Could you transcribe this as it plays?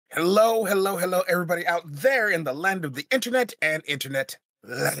Hello, hello, hello, everybody out there in the land of the internet and internet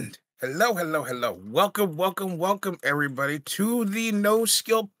land. Hello, hello, hello. Welcome, welcome, welcome, everybody, to the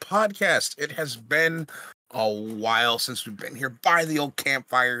NoSkill podcast. It has been a while since we've been here by the old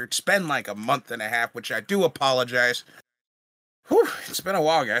campfire. It's been like a month and a half, which I do apologize. Whew, it's been a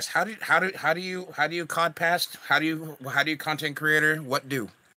while, guys. How do you cod past? How do you content creator? What do?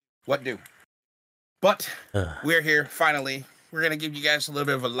 But we're here finally. We're going to give you guys a little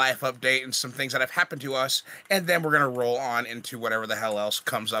bit of a life update and some things that have happened to us, and then we're going to roll on into whatever the hell else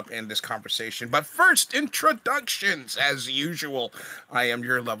comes up in this conversation. But first, introductions, as usual. I am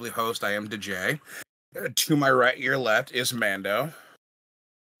your lovely host. I am DJ. To my right, your left, is Mando.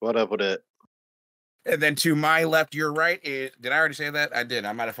 What up with it? And then to my left, your right, is... Did I already say that? I did.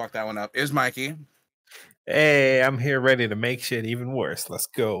 I might have fucked that one up. Is Mikey. Hey, I'm here ready to make shit even worse. Let's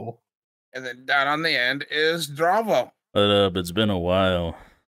go. And then down on the end is Dravo. What up? It's been a while.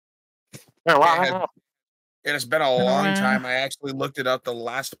 It has been a long time. I actually looked it up. The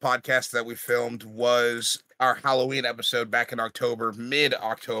last podcast that we filmed was our Halloween episode back in October,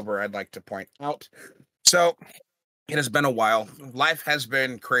 mid-October, I'd like to point out. So it has been a while. Life has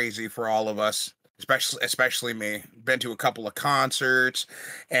been crazy for all of us, especially me. Been to a couple of concerts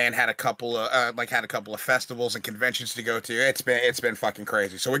and had a couple of festivals and conventions to go to. It's been fucking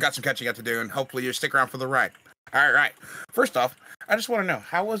crazy. So we got some catching up to do, and hopefully you stick around for the ride. All right. First off, I just want to know,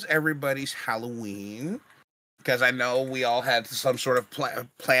 how was everybody's Halloween? Because I know we all had some sort of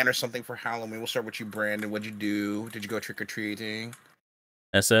plan or something for Halloween. We'll start with you, Brandon. What'd you do? Did you go trick-or-treating?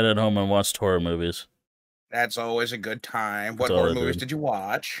 I sat at home and watched horror movies. That's always a good time. What horror movies did you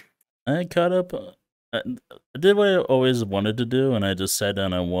watch? I caught up. I did what I always wanted to do, and I just sat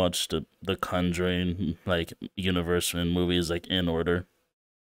down and watched the Conjuring, universe and movies, in order.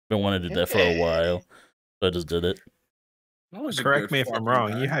 Been wanting to do that for a while. I just did it. Correct me if I'm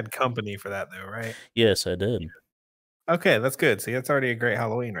wrong. You had company for that, though, right? Yes, I did. Okay, that's good. See, that's already a great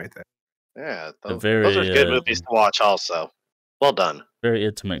Halloween right there. Yeah, those are good movies to watch also. Well done. Very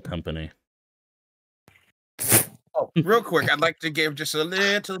intimate company. Oh, real quick, I'd like to give just a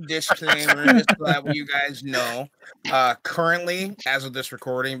little disclaimer just to let you guys know. Currently, as of this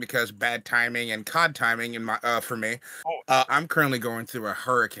recording, because bad timing and COD timing for me, I'm currently going through a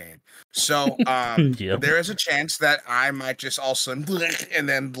hurricane. So there is a chance that I might just also and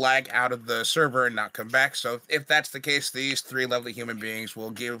then lag out of the server and not come back. So if that's the case, these three lovely human beings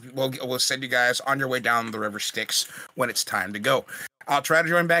will send you guys on your way down the river Styx when it's time to go. I'll try to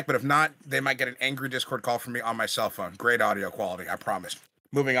join back, but if not, they might get an angry Discord call from me on my cell phone. Great audio quality, I promise.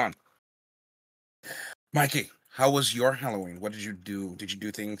 Moving on. Mikey, how was your Halloween? What did you do? Did you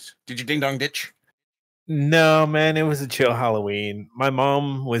do things? Did you ding-dong ditch? No, man, it was a chill Halloween. My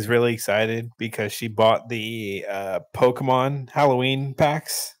mom was really excited because she bought the Pokemon Halloween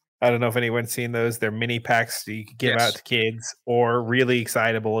packs. I don't know if anyone's seen those. They're mini packs that you can give out to kids or really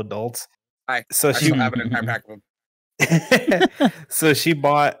excitable adults. I still have an entire pack of them. So she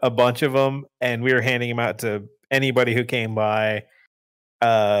bought a bunch of them, and we were handing them out to anybody who came by.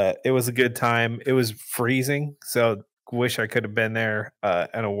 It was a good time. It was freezing, so wish I could have been there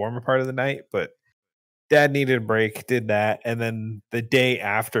at a warmer part of the night, but Dad needed a break, did that. And then the day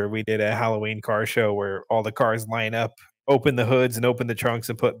after, we did a Halloween car show where all the cars line up, open the hoods and open the trunks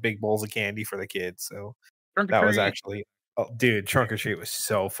and put big bowls of candy for the kids. So that was actually... Oh, dude, Trunk or Treat was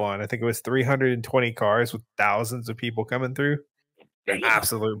so fun. I think it was 320 cars with thousands of people coming through.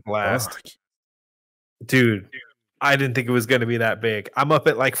 Absolute blast. Dude, I didn't think it was going to be that big. I'm up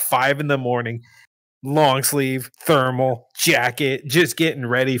at 5 in the morning, long sleeve, thermal, jacket, just getting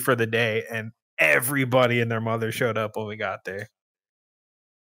ready for the day. And everybody and their mother showed up when we got there.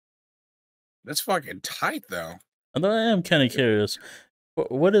 That's fucking tight, though. Although I am kind of curious,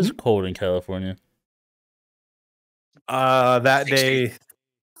 what is cold in California? That 60. Day,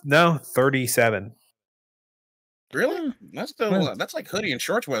 no, 37. Really? That's like hoodie and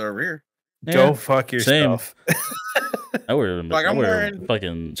shorts weather over here. Yeah, go fuck yourself. I wear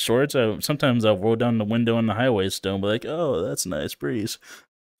fucking shorts. Sometimes I'll roll down the window on the highway still and be like, oh, that's a nice breeze.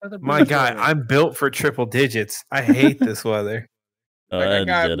 My guy, I'm built for triple digits. I hate this weather. I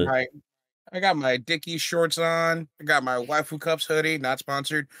got my Dickies shorts on. I got my Waifu Cups hoodie, not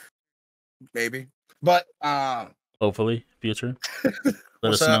sponsored. Maybe. But hopefully, future.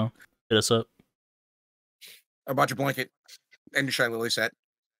 Let us know. Hit us up. I bought your blanket and your Shy Lily set.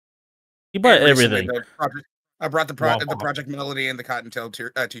 You bought everything. I brought the Project Melody and the Cottontail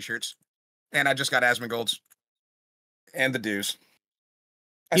t-shirts. And I just got Asmongold's. And the dues.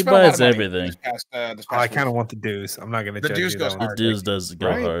 He buys everything. This past I kind of want the dues. I'm not going to judge you. The dues does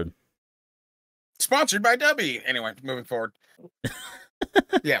go hard. Sponsored by Dubby. Anyway, moving forward.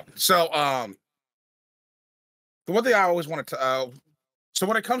 Yeah. So, the one thing I always wanted to, so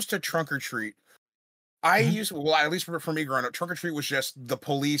when it comes to trunk or treat, well, at least for me growing up, trunk or treat was just the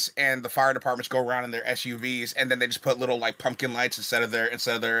police and the fire departments go around in their SUVs, and then they just put little like pumpkin lights instead of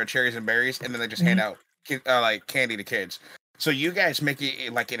their cherries and berries, and then they just hand out like candy to kids. So you guys make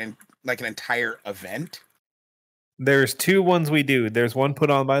it like an entire event? There's 2 ones we do. There's one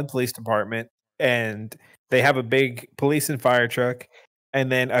put on by the police department, and they have a big police and fire truck,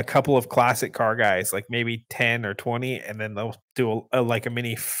 and then a couple of classic car guys, like maybe 10 or 20, and then they'll do like a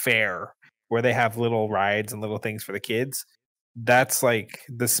mini fair where they have little rides and little things for the kids. That's like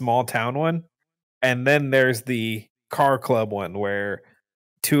the small town one. And then there's the car club one where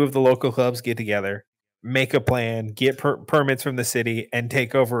 2 of the local clubs get together, make a plan, get permits from the city, and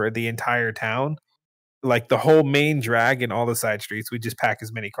take over the entire town. Like the whole main drag and all the side streets, we just pack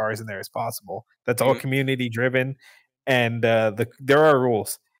as many cars in there as possible. That's all community driven, and there are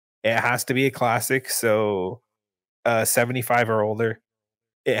rules. It has to be a classic, so 75 or older.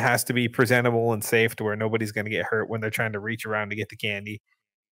 It has to be presentable and safe to where nobody's going to get hurt when they're trying to reach around to get the candy.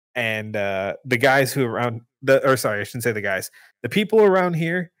 And the guys who around or sorry, I shouldn't say the guys. The people around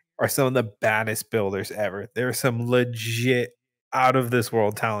here are some of the baddest builders ever. There are some legit out of this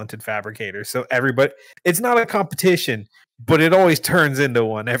world talented fabricators. So everybody, it's not a competition, but it always turns into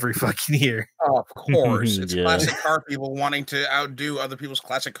one every fucking year. Oh, of course. It's classic car people wanting to outdo other people's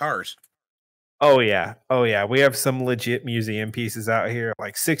classic cars. Oh yeah. Oh yeah. We have some legit museum pieces out here,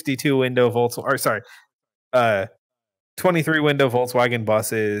 like 62 window 23 window Volkswagen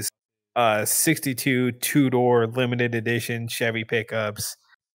buses, 62 2-door limited edition Chevy pickups.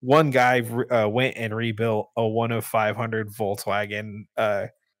 One guy went and rebuilt a 1 of 500 Volkswagen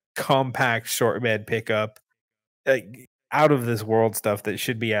compact short bed pickup. Out of this world stuff that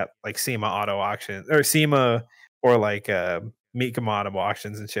should be at like SEMA auto auctions or SEMA or like Mecum auto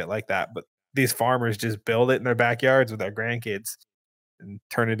auctions and shit like that. But these farmers just build it in their backyards with their grandkids and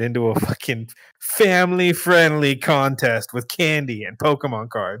turn it into a fucking family-friendly contest with candy and Pokemon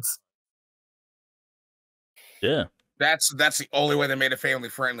cards. Yeah. That's the only way they made it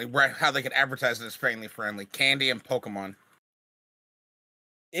family-friendly. How they could advertise it as family-friendly. Candy and Pokemon.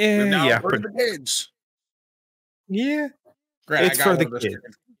 Yeah. For the kids. Yeah. It's for the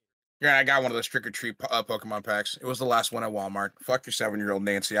kids. Yeah, I got one of those trick or treat Pokemon packs. It was the last one at Walmart. Fuck your 7-year-old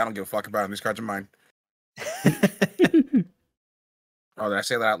Nancy. I don't give a fuck about them. These cards are mine. Oh, did I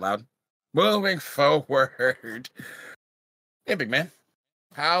say that out loud? Moving forward. Hey, big man.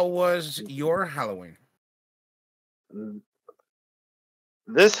 How was your Halloween?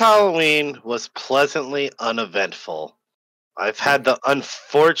 This Halloween was pleasantly uneventful. I've had the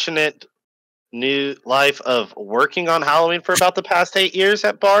unfortunate new life of working on Halloween for about the past 8 years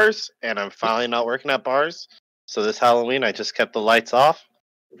at bars, and I'm finally not working at bars. So this Halloween, I just kept the lights off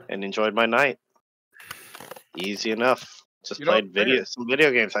and enjoyed my night. Easy enough. Just played some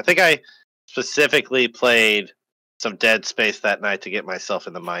video games. I think I specifically played some Dead Space that night to get myself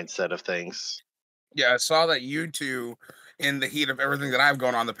in the mindset of things. Yeah, I saw that you two, in the heat of everything that I've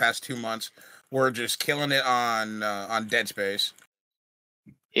gone on the past 2 months, were just killing it on Dead Space.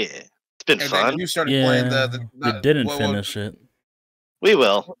 Yeah, it's been fun. Then you started playing we didn't finish it. We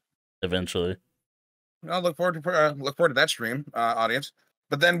will eventually. I'll look forward to that stream, audience.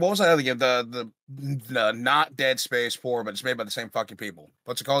 But then what was that other game? The not Dead Space 4, but it's made by the same fucking people.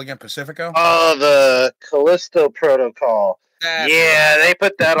 What's it called again? Pacifico? Oh, the Callisto Protocol. They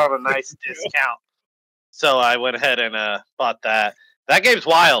put that on a nice discount. So I went ahead and bought that. That game's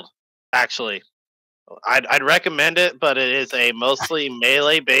wild, actually. I'd recommend it, but it is a mostly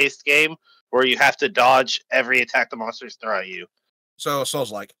melee-based game where you have to dodge every attack the monsters throw at you. So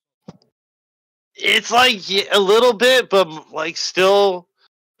Souls-like. It's like a little bit, but like still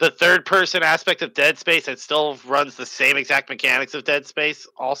the third-person aspect of Dead Space. It still runs the same exact mechanics of Dead Space.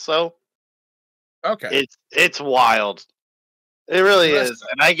 Also, okay, it's wild. It really is,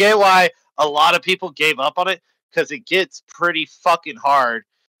 and I get why a lot of people gave up on it because it gets pretty fucking hard.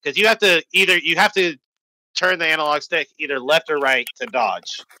 Because you have to turn the analog stick either left or right to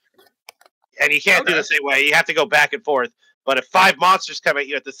dodge, and you can't do the same way. You have to go back and forth. But if 5 monsters come at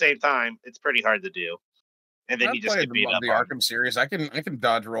you at the same time, it's pretty hard to do. And then you just get beat up. The Arkham series, I can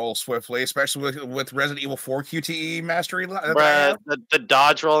dodge roll swiftly, especially with Resident Evil 4 QTE mastery. Bruh, the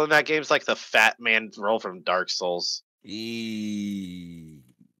dodge roll in that game is like the Fat Man roll from Dark Souls. Okay,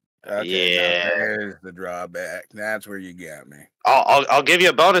 yeah, there's the drawback. That's where you got me. I'll give you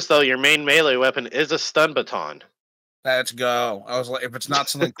a bonus though. Your main melee weapon is a stun baton. Let's go. I was like, if it's not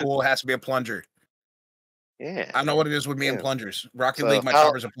something cool, it has to be a plunger. Yeah, I know what it is with me and plungers. Rocket League, my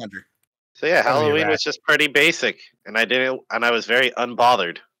chopper's a plunger. So yeah, That'd be Halloween rad. was just pretty basic, and I was very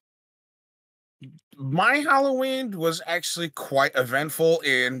unbothered. My Halloween was actually quite eventful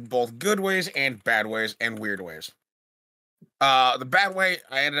in both good ways and bad ways and weird ways. The bad way,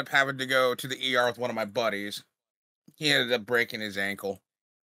 I ended up having to go to the ER with one of my buddies. He ended up breaking his ankle.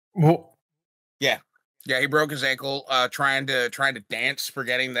 Well, Yeah, he broke his ankle trying to dance,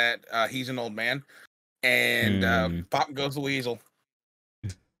 forgetting that he's an old man, and pop goes the weasel.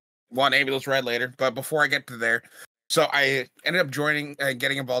 One ambulance ride later, but before I get to there, so I ended up joining,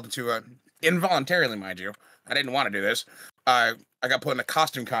 getting involved into involuntarily, mind you. I didn't want to do this. I got put in a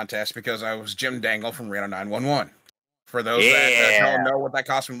costume contest because I was Jim Dangle from Reno 911. For those that don't know what that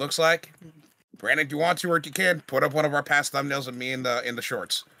costume looks like, Brandon, if you want to or if you can, put up one of our past thumbnails of me in the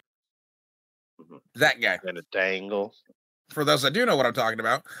shorts. That guy. And a dangle. For those that do know what I'm talking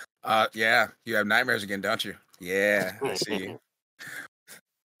about, yeah, you have nightmares again, don't you? Yeah, I see you.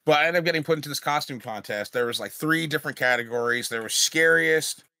 But I ended up getting put into this costume contest. There was like 3 different categories. There was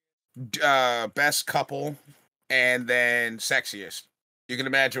scariest, best couple, and then sexiest. You can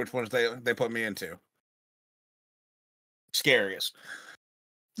imagine which ones they put me into. Scariest.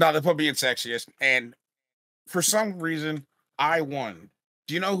 No, they put me in sexiest, and for some reason, I won.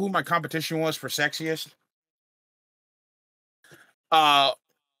 Do you know who my competition was for sexiest?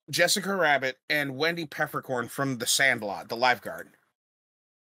 Jessica Rabbit and Wendy Peppercorn from The Sandlot, the lifeguard.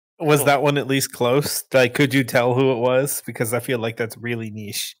 was that one at least close? Like, could you tell who it was? Because I feel like that's really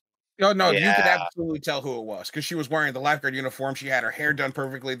niche. No, you could Yeah. absolutely tell who it was because she was wearing the lifeguard uniform. She had her hair done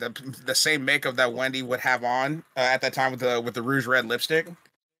perfectly, the same makeup that Wendy would have on at that time with the rouge red lipstick.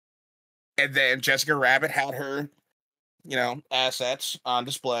 And then Jessica Rabbit had her, assets on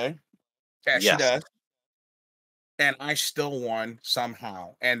display, as she Yes. does. And I still won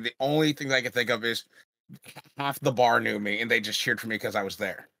somehow. And the only thing I can think of is half the bar knew me, and they just cheered for me because I was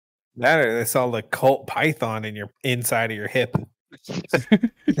there. That or they saw the cult python in your inside of your hip.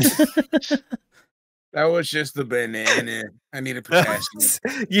 That was just the banana. I needed potassium.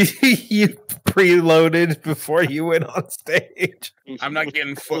 you preloaded before you went on stage. I'm not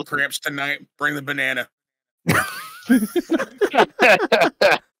getting foot cramps tonight. Bring the banana.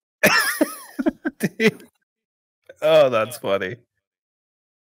 Oh, that's funny.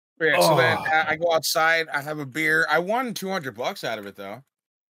 Yeah, so then I go outside. I have a beer. I won $200 out of it though.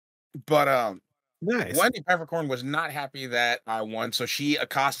 But Nice. Wendy Peppercorn was not happy that I won, so she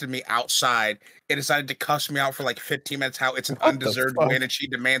accosted me outside and decided to cuss me out for like 15 minutes. How it's an undeserved win, and she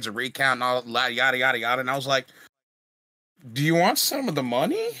demands a recount and all yada yada yada. And I was like, "Do you want some of the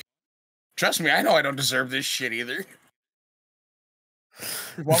money? Trust me, I know I don't deserve this shit either.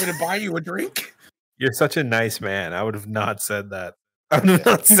 You want me to buy you a drink?" You're such a nice man. I would have not said that. I would have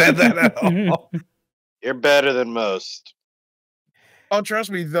not said that at all. You're better than most. Oh,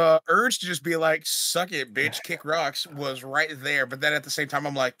 trust me, the urge to just be like, "Suck it, bitch, kick rocks," was right there. But then at the same time,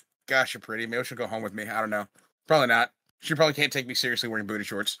 I'm like, "Gosh, you're pretty. Maybe she'll go home with me." I don't know. Probably not. She probably can't take me seriously wearing booty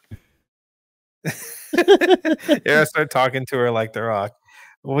shorts. Yeah, start talking to her like The Rock.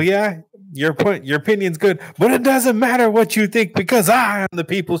 Well, yeah, your opinion's good, but it doesn't matter what you think because I am the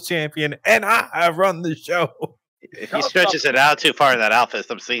people's champion and I run the show. If he stretches it out too far in that outfit,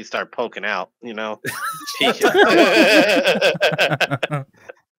 some seeds start poking out,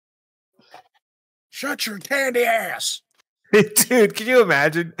 Shut your candy ass. Dude, can you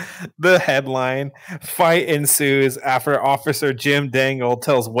imagine the headline? Fight ensues after Officer Jim Dangle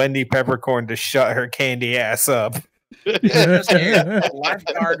tells Wendy Peppercorn to shut her candy ass up.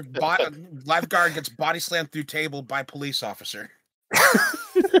 Lifeguard gets body slammed through table by police officer.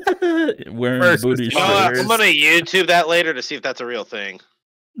 Wearing First booty responders. I'm gonna YouTube that later to see if that's a real thing.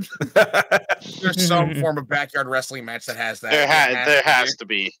 There's some form of backyard wrestling match that has that. There has to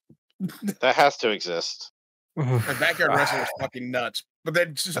be. That has to exist. The backyard wrestling was fucking nuts. But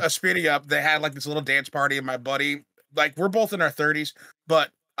then speeding up, they had like this little dance party, and my buddy, like we're both in our 30s,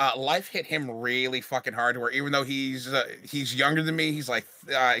 but life hit him really fucking hard. Where even though he's younger than me, he's like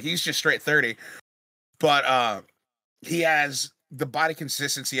he's just straight 30, but he has the body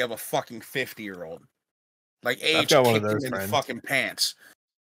consistency of a fucking 50-year-old. Like age kicked him in the fucking pants.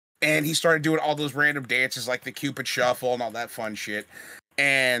 And he started doing all those random dances like the Cupid Shuffle and all that fun shit.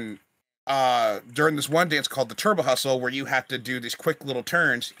 And during this one dance called the Turbo Hustle, where you have to do these quick little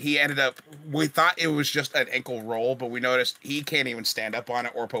turns, we thought it was just an ankle roll, but we noticed he can't even stand up on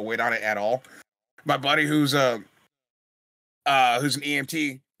it or put weight on it at all. My buddy who's an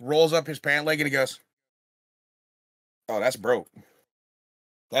EMT rolls up his pant leg and he goes, "Oh, that's broke.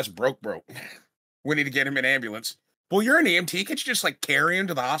 That's broke. We need to get him an ambulance." Well, you're an EMT. Can't you just like carry him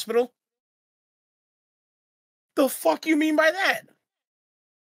to the hospital? The fuck you mean by that?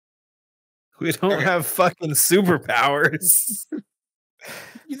 We don't have fucking superpowers.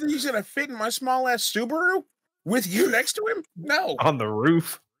 You think he's gonna fit in my small ass Subaru with you next to him? No. On the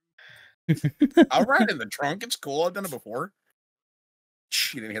roof. I'll ride in the trunk. It's cool. I've done it before.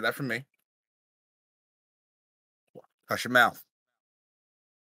 Shh, you didn't hear that from me. Hush your mouth.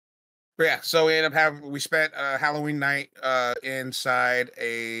 But yeah, so we spent Halloween night inside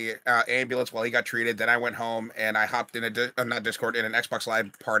a ambulance while he got treated. Then I went home and I hopped in not Discord, in an Xbox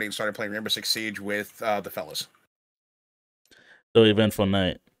Live party and started playing Rainbow Six Siege with the fellas. So eventful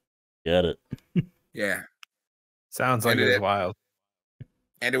night. Get it. Yeah. Sounds like it's wild.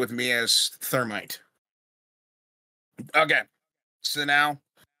 Ended with me as Thermite. Okay. So now,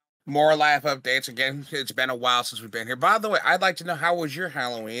 more live updates. Again, it's been a while since we've been here. By the way, I'd like to know, how was your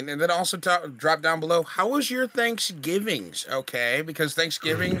Halloween? And then also drop down below, how was your Thanksgivings? Okay, because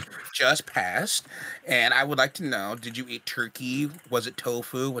Thanksgiving just passed. And I would like to know, did you eat turkey? Was it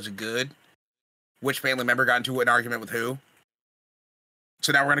tofu? Was it good? Which family member got into an argument with who?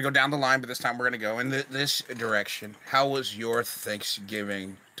 So now we're going to go down the line, but this time we're going to go in this direction. How was your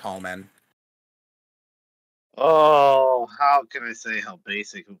Thanksgiving, tall man? Oh, how can I say how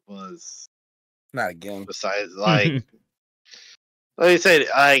basic it was? Not again. Besides, like, like I said,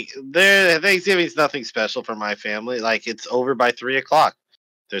 Thanksgiving's nothing special for my family. Like, it's over by 3:00.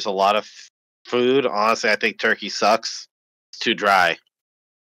 There's a lot of food. Honestly, I think turkey sucks. It's too dry.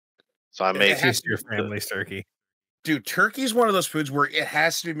 So I made just your family's turkey. Dude, turkey's one of those foods where it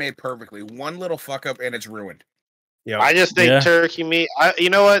has to be made perfectly. One little fuck up and it's ruined. Yeah, I just think turkey meat. You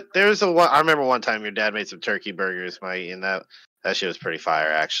know what? I remember one time your dad made some turkey burgers, Mikey, and that shit was pretty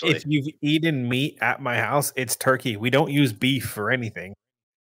fire, actually. If you've eaten meat at my house, it's turkey. We don't use beef for anything.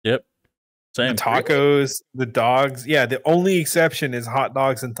 Yep. Same. The tacos, the dogs. Yeah, the only exception is hot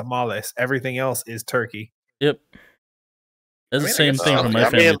dogs and tamales. Everything else is turkey. Yep. That's the same thing for my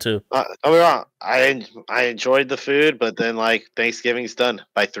family too. Don't be wrong. I enjoyed the food, but then like Thanksgiving's done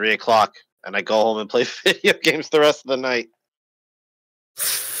by 3:00, and I go home and play video games the rest of the night.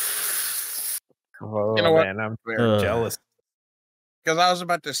 Oh, you know what? Man, I'm very jealous. Because I was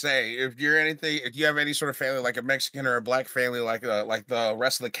about to say, if you have any sort of family like a Mexican or a black family like the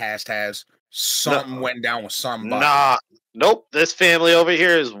rest of the cast has, something went down with somebody. Nope. This family over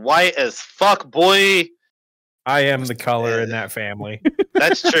here is white as fuck, boy. I am the color in that family.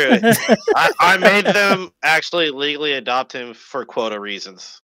 That's true. I made them actually legally adopt him for quota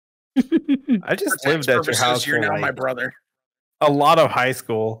reasons. I just lived at your house. You're now my brother. A lot of high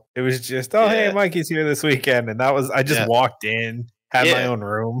school. It was just, hey, Mikey's here this weekend, and I just walked in, had my own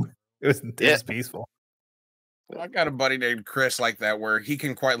room. It was peaceful. I got a buddy named Chris like that, where he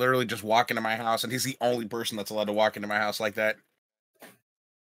can quite literally just walk into my house, and he's the only person that's allowed to walk into my house like that.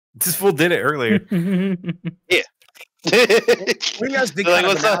 This fool did it earlier. Yeah. We guys did like,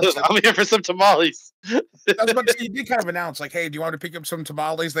 what's up? I'm here for some tamales. I was about to say, he did kind of announce, like, hey, do you want to pick up some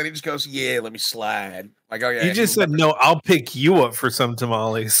tamales? Then he just goes, yeah, let me slide. Like, oh yeah. You just said, no, I'll pick you up for some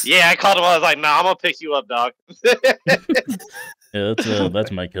tamales. Yeah, I called him. I was like, nah, I'm gonna pick you up, dog. Yeah,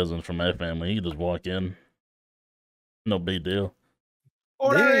 that's my cousin from my family. He can just walk in. No big deal.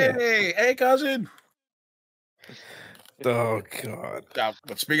 Oh, hey, cousin. Oh God.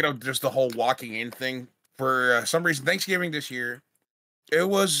 But speaking of just the whole walking in thing, for some reason, Thanksgiving this year, it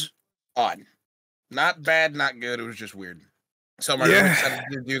was odd. Not bad, not good. It was just weird. So my roommate decided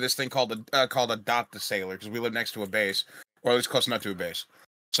to do this thing called Adopt a Sailor, because we live next to a base, or at least close enough to a base.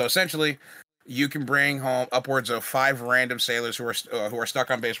 So essentially, you can bring home upwards of 5 random sailors who are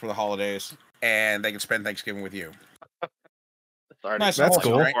stuck on base for the holidays, and they can spend Thanksgiving with you. Nice, that's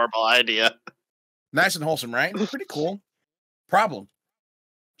cool. Right? Horrible idea. Nice and wholesome, right? Pretty cool. Problem: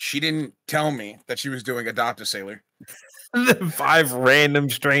 she didn't tell me that she was doing Adopt a Sailor. 5 random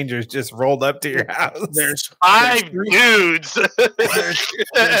strangers just rolled up to your house. There's 5 dudes. There's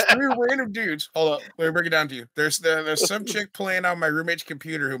 3 random dudes. Hold up, let me break it down to you. There's some chick playing on my roommate's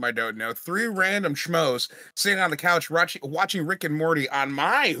computer whom I don't know. 3 random schmoes sitting on the couch watching Rick and Morty on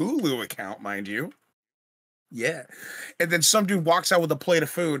my Hulu account, mind you. Yeah, and then some dude walks out with a plate of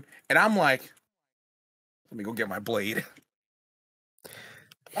food, and I'm like, let me go get my blade.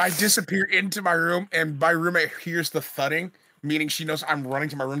 I disappear into my room, and my roommate hears the thudding, meaning she knows I'm running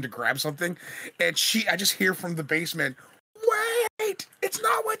to my room to grab something. And I just hear from the basement, wait, it's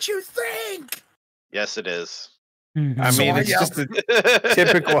not what you think. Yes, it is. I mean, it's just a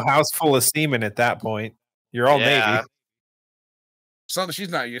typical house full of seamen at that point. You're all Navy. Something she's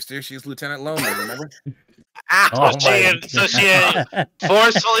not used to. She's Lieutenant Lonely, remember? So she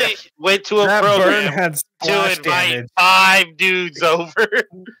forcefully went to a program to invite 5 dudes over.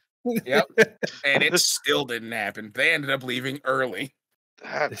 Yep. And it still didn't happen. They ended up leaving early.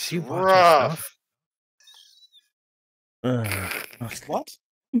 That's Does she watch her rough. stuff? What?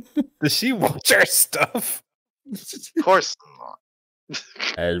 Does she watch our stuff? Of course not.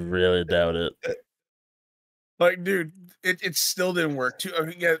 I really doubt it. Like, dude, it still didn't work.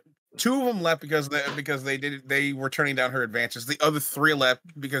 Two of them left because they were turning down her advances. The other 3 left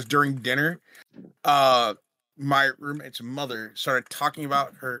because during dinner, my roommate's mother started talking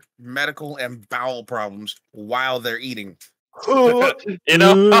about her medical and bowel problems while they're eating. You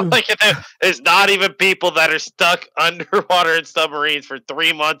know, like there's not even people that are stuck underwater in submarines for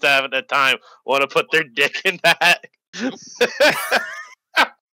 3 months at a time want to put their dick in that.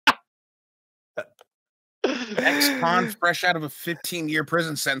 Ex-con fresh out of a 15-year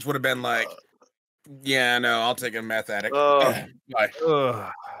prison sentence would have been like, yeah, no, I'll take a meth addict. Bye.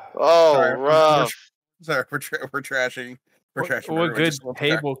 Oh, rough. Sorry, we're trashing. We're trashing. What good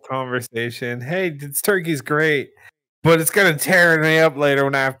table conversation. Hey, this turkey's great, but it's gonna tear me up later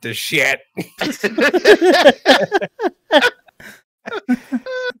when I have to shit.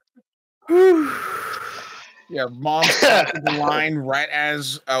 Yeah, Mom's crossing the line right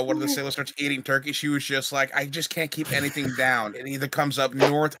as one of the sailors starts eating turkey. She was just like, I just can't keep anything down. It either comes up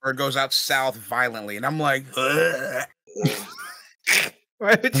north or it goes out south violently. And I'm like, say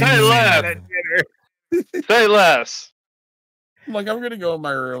less. Say less. I'm like, I'm going to go in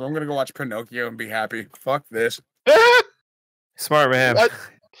my room. I'm going to go watch Pinocchio and be happy. Fuck this. Smart man. What?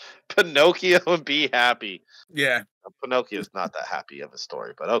 Pinocchio and be happy. Yeah. Pinocchio's not that happy of a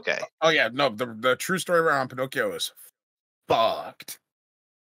story, but okay. Oh, yeah. No, the true story around Pinocchio is fucked.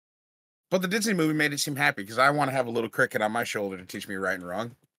 But the Disney movie made it seem happy because I want to have a little cricket on my shoulder to teach me right and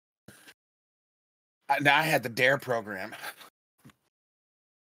wrong. Now I had the DARE program.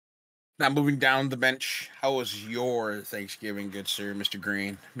 Now moving down the bench, how was your Thanksgiving, good sir, Mr.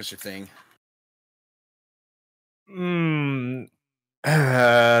 Green, Mr. Thing?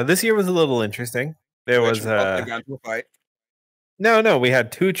 This year was a little interesting. There was got into a fight. No, we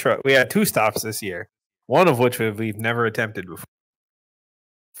had two stops this year. One of which we've never attempted before.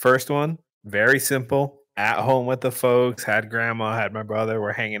 First one, very simple, at home with the folks, had grandma, had my brother,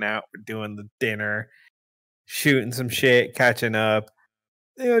 we're hanging out, we're doing the dinner, shooting some shit, catching up.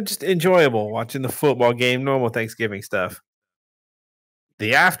 You know, just enjoyable, watching the football game, normal Thanksgiving stuff.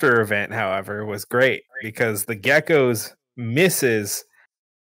 The after event, however, was great because the Geckos' missus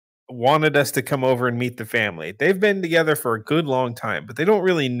wanted us to come over and meet the family. They've been together for a good long time, but they don't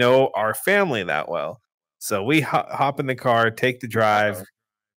really know our family that well. So we hop in the car, take the drive,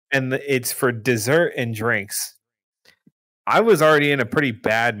 and it's for dessert and drinks. I was already in a pretty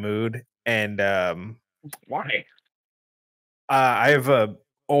bad mood, and why? I have a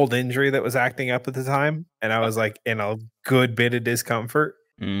old injury that was acting up at the time, and I was like in a good bit of discomfort.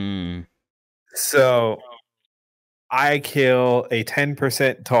 So I kill a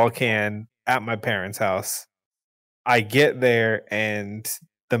 10% tall can at my parents' house. I get there, and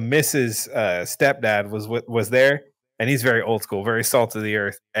the missus' stepdad was there, and he's very old school, very salt of the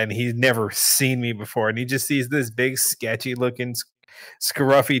earth, and he's never seen me before, and he just sees this big, sketchy-looking,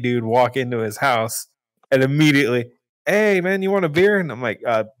 scruffy dude walk into his house, and immediately, hey, man, you want a beer? And I'm like,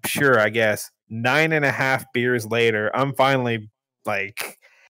 sure, I guess. 9.5 beers later, I'm finally like,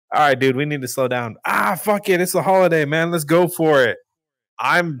 all right, dude, we need to slow down. Fuck it. It's the holiday, man. Let's go for it.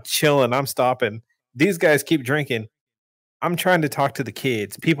 I'm chilling. I'm stopping. These guys keep drinking. I'm trying to talk to the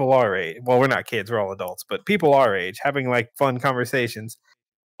kids. People our age. Well, we're not kids. We're all adults. But people our age having like fun conversations.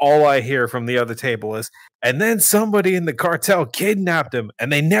 All I hear from the other table is, and then somebody in the cartel kidnapped him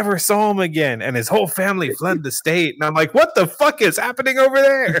and they never saw him again. And his whole family fled the state. And I'm like, what the fuck is happening over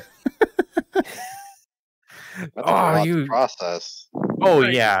there? That's process. Oh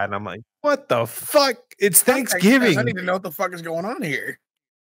yeah, and I'm like, what the fuck? It's Thanksgiving. I need to know what the fuck is going on here,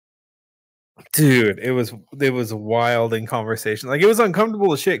 dude. It was wild in conversation. Like it was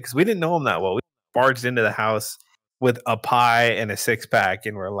uncomfortable as shit because we didn't know him that well. We barged into the house with a pie and a 6-pack,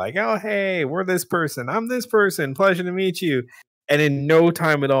 and we're like, oh hey, we're this person. I'm this person. Pleasure to meet you. And in no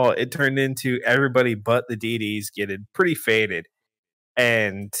time at all, it turned into everybody but the DDs getting pretty faded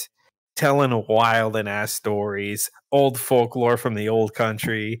and telling wild and ass stories, old folklore from the old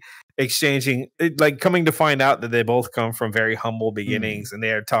country, exchanging, like coming to find out that they both come from very humble beginnings and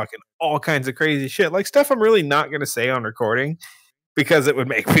they are talking all kinds of crazy shit, like stuff I'm really not going to say on recording because it would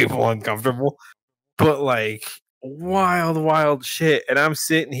make people uncomfortable, but like wild shit. And I'm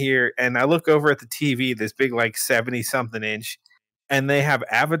sitting here and I look over at the TV, this big like 70 something inch, and they have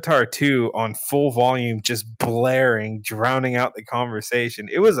Avatar 2 on full volume, just blaring, drowning out the conversation.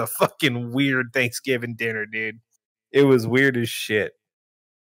 It was a fucking weird Thanksgiving dinner, dude. It was weird as shit.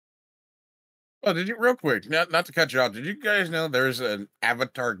 Oh, did you real quick? Not to cut you off. Did you guys know there's an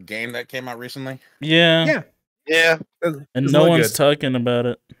Avatar game that came out recently? Yeah. Yeah. And no one's talking about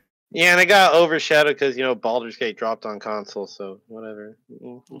it. Yeah, and it got overshadowed because Baldur's Gate dropped on console, so whatever.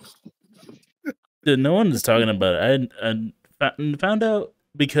 Dude, no one's talking about it. I found out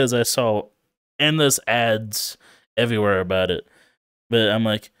because I saw endless ads everywhere about it. But I'm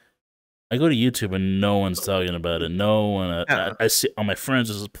like, I go to YouTube and no one's talking about it. No one. I see all my friends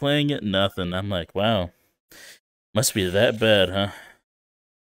just playing it. Nothing. I'm like, wow, must be that bad, huh?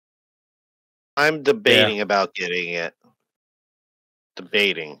 I'm debating about getting it.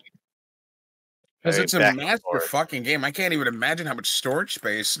 Debating. Because it's a master fucking game. I can't even imagine how much storage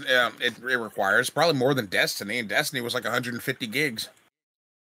space it requires. Probably more than Destiny, and Destiny was like 150 gigs.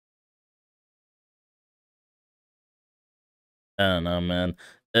 I don't know, man.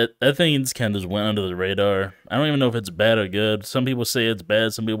 That thing's kind of just went under the radar. I don't even know if it's bad or good. Some people say it's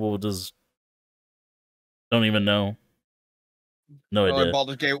bad. Some people just don't even know. No idea.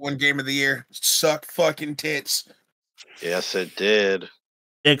 Baldur's Gate won Game of the Year. Suck fucking tits. Yes, it did.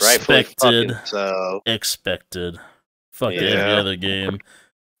 Expected. So expected. Fuck every other game.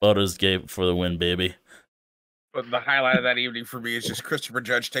 Baldur's Gate for the win, baby. But the highlight of that evening for me is just Christopher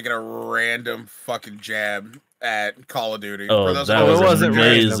Judge taking a random fucking jab at Call of Duty. Oh, that was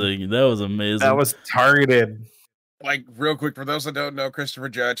amazing. That was amazing. That was targeted. Like, real quick, for those that don't know, Christopher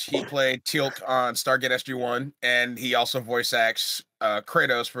Judge, he played Tilt on Stargate SG-1, and he also voice acts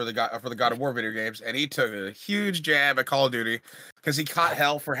Kratos for the God of War video games, and he took a huge jab at Call of Duty because he caught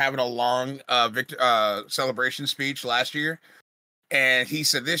hell for having a long celebration speech last year, and he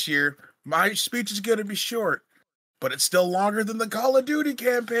said this year, my speech is going to be short, but it's still longer than the Call of Duty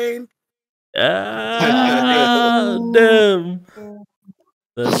campaign. Ah, damn.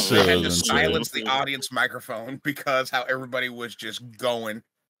 They had to silence the audience microphone because how everybody was just going.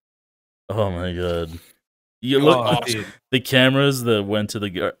 Oh my god! You look, the cameras that went to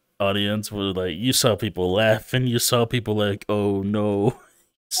the audience were like, you saw people laughing, you saw people like, oh no,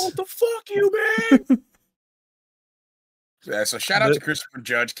 what the fuck, you man? Yeah, so shout out to Christopher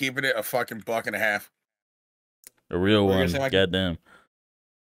Judge, keeping it a fucking $1.50. A real one, goddamn.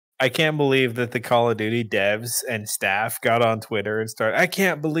 I can't believe that the Call of Duty devs and staff got on Twitter and started, I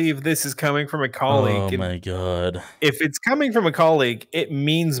can't believe this is coming from a colleague. Oh my god. If it's coming from a colleague, it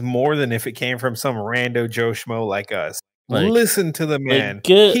means more than if it came from some rando Joe Schmo like us. Like, listen to the man.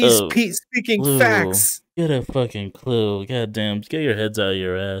 He's speaking facts. Get a fucking clue. Goddamn. Get your heads out of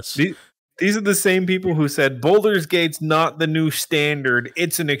your ass. These are the same people who said Baldur's Gate's not the new standard.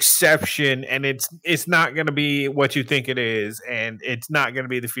 It's an exception, and it's not going to be what you think it is, and it's not going to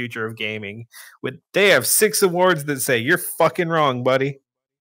be the future of gaming. They have 6 awards that say you're fucking wrong, buddy.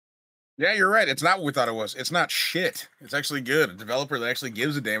 Yeah, you're right. It's not what we thought it was. It's not shit. It's actually good. A developer that actually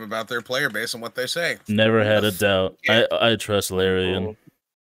gives a damn about their player base and what they say. Never had a doubt. I trust Larian.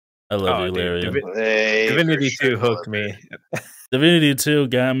 I love you, Larian. Divinity 2 hooked me. Divinity 2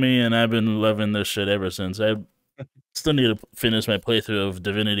 got me, and I've been loving this shit ever since. I still need to finish my playthrough of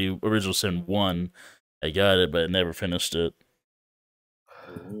Divinity Original Sin 1. I got it, but I never finished it.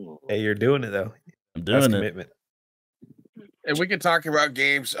 Hey, you're doing it, though. I'm doing it. Commitment. And we can talk about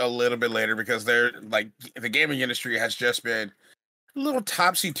games a little bit later because they're like the gaming industry has just been a little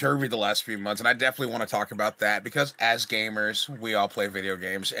topsy-turvy the last few months, and I definitely want to talk about that because as gamers, we all play video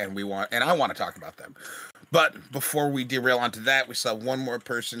games, and I want to talk about them. But before we derail onto that, we still have one more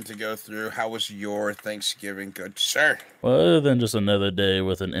person to go through. How was your Thanksgiving, good sir? Well, other than just another day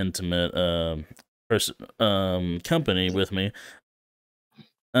with an intimate company with me,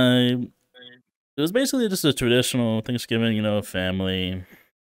 it was basically just a traditional Thanksgiving, family,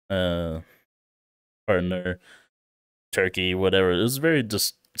 partner, turkey, whatever. It was very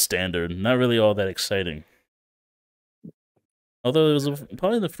just standard, not really all that exciting. Although it was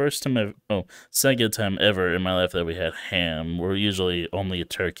probably the second time ever in my life that we had ham. We're usually only a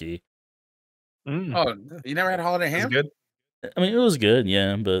turkey. Oh, you never had holiday ham? Good. I mean, it was good,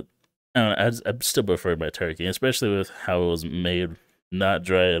 yeah, but I don't know, I still preferred my turkey, especially with how it was made. Not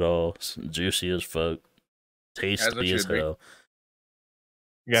dry at all, juicy as fuck, tasty as hell.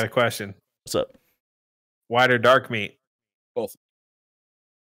 You got a question? What's up? White or dark meat? Both.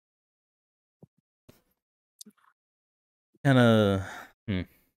 Kind of. I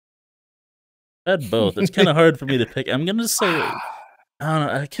had both. It's kind of hard for me to pick. I'm gonna say, I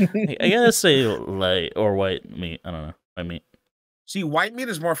don't know. I gotta say light or white meat. I don't know. White meat. See, white meat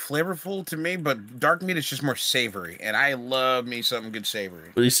is more flavorful to me, but dark meat is just more savory, and I love me something good savory.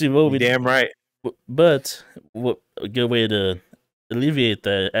 But you see, what we damn right. But what a good way to alleviate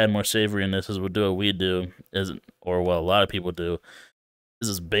that, add more savory in this, is we'll do what we do, or what a lot of people do. is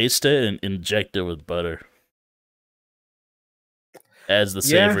just baste it and inject it with butter. Adds the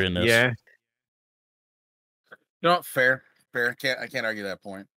savoriness. Yeah. You know what? Fair. I can't argue that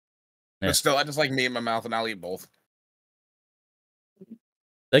point. Yeah. But still, I just like meat in my mouth, and I'll eat both.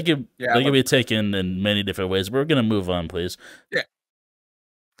 That could be taken in many different ways. We're gonna move on, please. Yeah.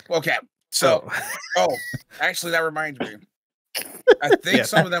 Okay. So, actually, that reminds me. I think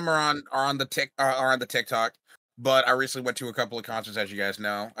some of them are on the TikTok. But I recently went to a couple of concerts, as you guys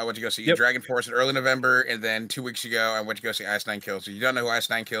know. I went to go see Dragon Force in early November, and then 2 weeks ago, I went to go see Ice Nine Kills. If you don't know who Ice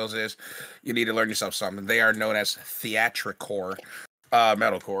Nine Kills is, you need to learn yourself something. They are known as theatricore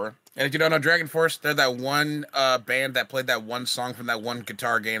metalcore. And if you don't know Dragon Force, they're that one band that played that one song from that one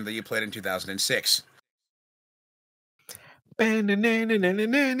guitar game that you played in 2006. Yeah,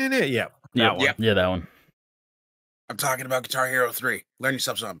 that one. Yeah, that one. I'm talking about Guitar Hero 3. Learn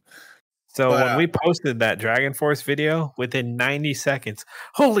yourself something. So when we posted that Dragon Force video, within 90 seconds,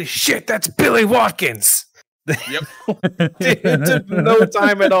 holy shit, that's Billy Watkins. Yep. It took no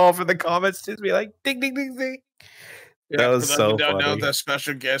time at all for the comments to be like, ding, ding, ding, ding. Yeah, that was so don't funny. know, the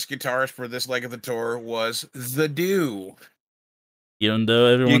special guest guitarist for this leg of the tour was The Dew. Even though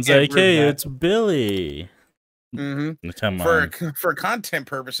everyone's like, hey, it's Billy. Mm-hmm. Come on. For content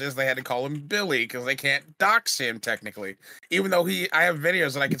purposes, they had to call him Billy because they can't dox him technically. Even though I have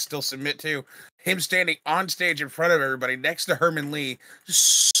videos that I can still submit to him standing on stage in front of everybody next to Herman Lee,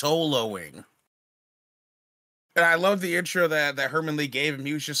 just soloing. And I love the intro that Herman Lee gave him.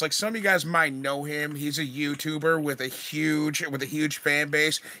 He was just like, some of you guys might know him. He's a YouTuber with a huge fan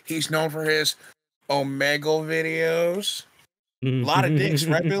base. He's known for his Omegle videos. A lot of dicks,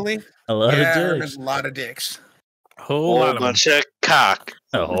 right, Billy? A lot of dicks. A lot of dicks. Whole bunch of cock.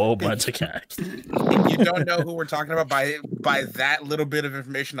 A whole bunch of cock. If you don't know who we're talking about by that little bit of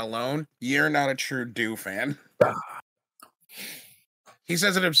information alone, you're not a true Dew fan. He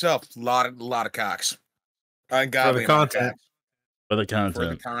says it himself. A lot of cocks. Ungodly for the content. For the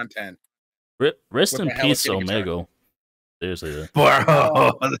content. Rest in peace, Omegle. Seriously,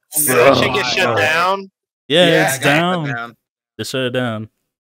 bro. Did she get shut down? Yeah, it's down. They shut it down.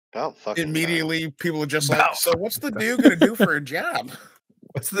 Immediately, people are just like, so what's the dude gonna do for a job?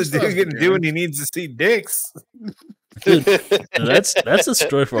 What's the dude gonna do when he needs to see dicks? Dude, that's a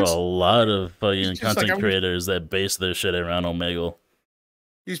story for a lot of fucking content creators that base their shit around Omegle.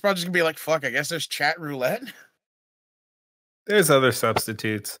 He's probably just gonna be like, fuck, I guess there's chat roulette. There's other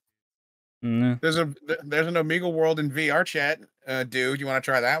substitutes. Mm-hmm. There's an Omegle World in VR chat, dude. You want to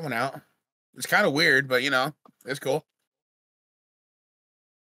try that one out? It's kind of weird, but it's cool.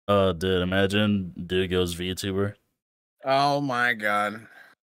 Oh, dude, imagine dude goes VTuber. Oh my god.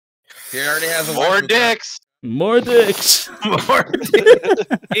 He already has more dicks. More dicks. More dicks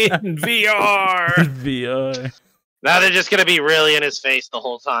in VR. VR. Now they're just gonna be really in his face the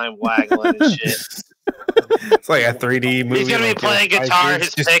whole time, waggling and shit. It's like a 3D movie. He's gonna be playing guitar. His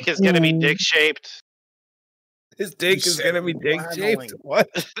dick is gonna be dick shaped. His dick is gonna be dick shaped. What?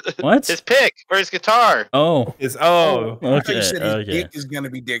 What? His pick for his guitar. Oh. Okay. His dick is gonna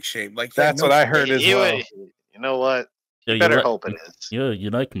be dick shaped. Like that's what I heard as well. You know what? Yeah, better hope it is. You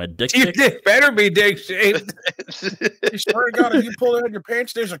like my dick? Your dick better be dick shaped. You swear to God, if you pull it out of your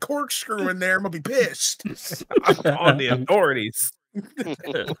pants, there's a corkscrew in there. I'm gonna be pissed. I'm calling the authorities.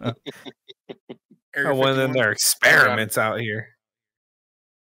 One of them their experiments out here.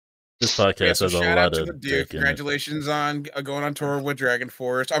 This podcast has a lot of dick. Congratulations on going on tour with Dragon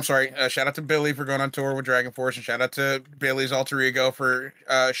Force. I'm sorry. Shout out to Billy for going on tour with Dragon Force, and shout out to Billy's alter ego for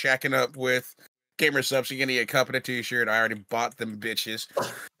shacking up with Gamer Subs. You're gonna get a cup and a t-shirt. I already bought them bitches.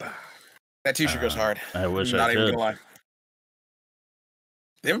 That t-shirt goes hard. I wish not I even could. gonna lie.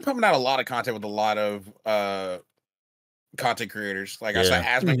 They've been pumping out a lot of content with a lot of content creators. Like I saw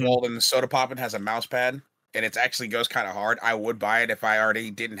Asmongold and Soda Poppin' has a mouse pad, and it actually goes kind of hard. I would buy it if I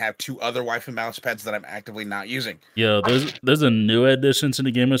already didn't have 2 other waifu mouse pads that I'm actively not using. Yo, there's a new addition to the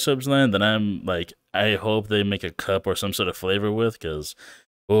Gamer Subs line that I'm like, I hope they make a cup or some sort of flavor with, because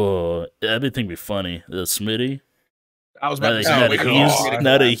everything be funny. The Smitty. I was about to say,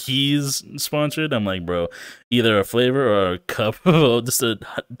 now that he's sponsored, I'm like, bro, either a flavor or a cup of just a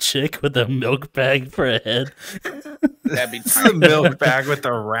chick with a milk bag for a head. That'd be a milk bag with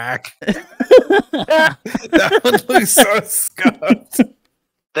a rack. That would look so scuffed.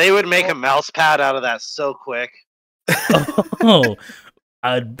 They would make a mouse pad out of that so quick. Oh,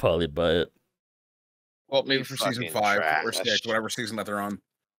 I'd probably buy it. Well, maybe for season 5 or 6, whatever season that they're on.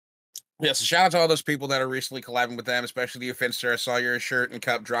 Yeah, so shout out to all those people that are recently collabing with them, especially you, Finster. I saw your shirt and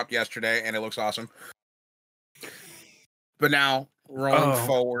cup dropped yesterday, and it looks awesome. But now, rolling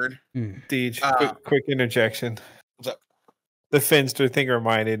forward. Deej, quick interjection. What's up? The Finster thing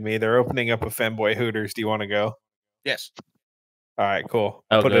reminded me. They're opening up a Femboy Hooters. Do you want to go? Yes. All right, cool.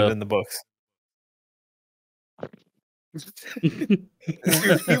 I'll put it in the books. Dude,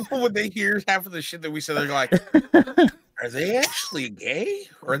 people, when they hear half of the shit that we said, they're like, are they actually gay?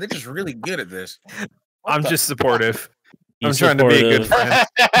 Or are they just really good at this? I'm just supportive. I'm trying to be a good friend.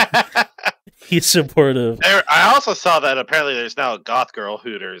 He's supportive. I also saw that apparently there's now a goth girl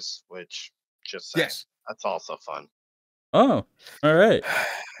Hooters, which just saying, yes, that's also fun. Oh, all right.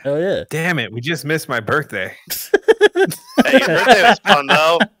 Oh yeah. Damn it, we just missed my birthday. Hey, your birthday was fun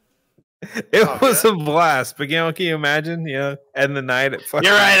though. It was a blast. But can you imagine? End the night at fucking...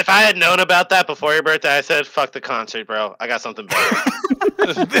 You're right. If I had known about that before your birthday, I said, fuck the concert, bro. I got something better.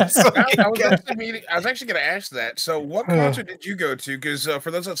 I was actually going to ask that. So what concert did you go to? Because for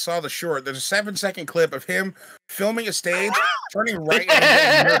those that saw the short, there's a 7-second clip of him filming a stage, turning right and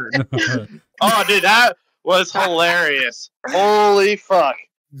getting murdered. Oh, dude, that was hilarious. Holy fuck.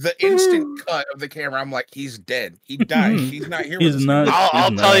 The instant cut of the camera, I'm like, he's dead. He died. He's not here. He's not.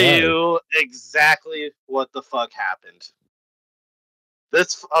 I'll tell you exactly what the fuck happened.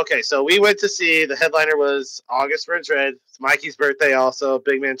 Okay, so we went to see, the headliner was August Burns Red. It's Mikey's birthday also.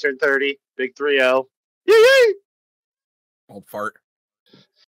 Big man turned 30. Big 3-0. Yay! Old fart.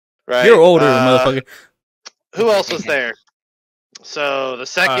 Right. You're older, motherfucker. Who else was there? So the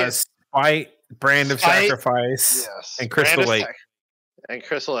second... Spite, Brand of Sacrifice, yes, and Crystal Lake. And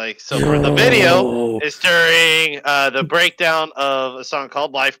Crystal Lake. So for the video is during the breakdown of a song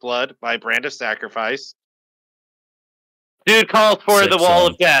called Lifeblood by Brand of Sacrifice. Dude calls for the Wall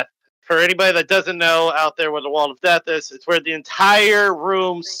of Death. For anybody that doesn't know out there what the Wall of Death is, it's where the entire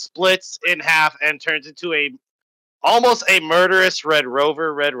room splits in half and turns into almost a murderous Red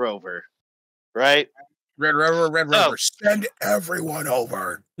Rover. Right? Red Rover, send everyone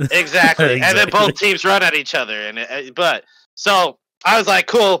over. Exactly. And then both teams run at each other. So I was like,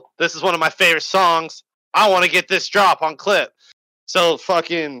 cool, this is one of my favorite songs. I want to get this drop on clip. So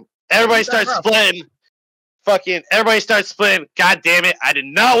fucking everybody starts splitting. God damn it. I did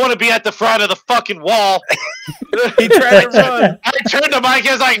not want to be at the front of the fucking wall. He tried to run. I turned to Mike and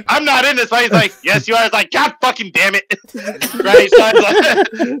I was like, I'm not in this. He's like, yes, you are. I was like, God fucking damn it. Right?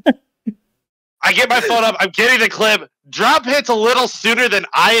 So I get my phone up. I'm getting the clip. Drop hits a little sooner than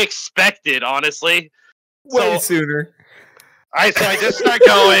I expected, honestly. Way sooner. So I just start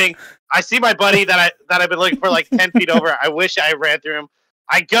going. I see my buddy that I've been looking for like 10 feet over. I wish I ran through him.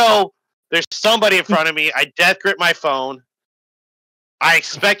 I go. There's somebody in front of me. I death grip my phone. I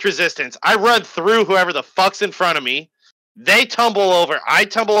expect resistance. I run through whoever the fuck's in front of me. They tumble over. I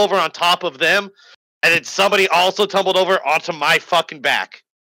tumble over on top of them. And then somebody also tumbled over onto my fucking back.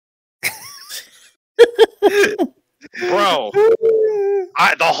 Bro,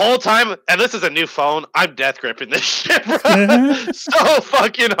 the whole time, and this is a new phone, I'm death gripping this shit, bro. So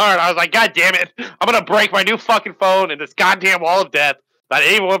fucking hard. I was like, God damn it, I'm gonna break my new fucking phone in this goddamn wall of death that I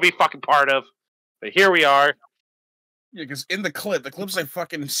didn't even want to be fucking part of. But here we are. Yeah, because in the clip's like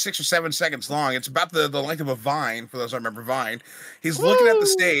fucking 6 or 7 seconds long. It's about the length of a Vine, for those who remember Vine. He's looking at the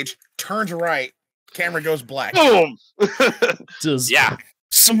stage, turns right, camera goes black. Boom! Yeah.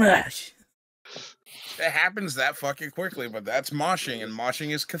 Smash! It happens that fucking quickly, but that's moshing, and moshing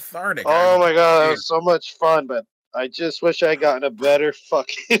is cathartic. Oh my god, that was so much fun, but I just wish I had gotten a better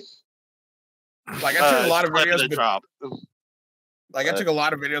fucking... Like, I took a lot of videos... I took a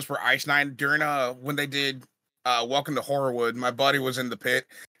lot of videos for Ice Nine during when they did Welcome to Horrorwood. My buddy was in the pit.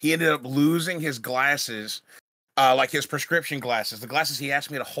 He ended up losing his glasses, like his prescription glasses, the glasses he asked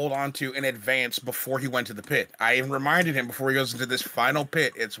me to hold on to in advance before he went to the pit. I even reminded him before he goes into this final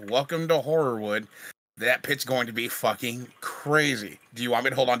pit, it's Welcome to Horrorwood. That pit's going to be fucking crazy. Do you want me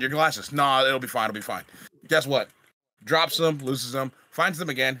to hold on to your glasses? No, it'll be fine. It'll be fine. Guess what? Drops them, loses them, finds them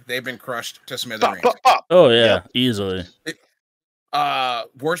again. They've been crushed to smithereens. Oh yeah, easily.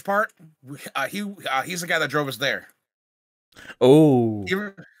 Worst part, he's the guy that drove us there. Oh,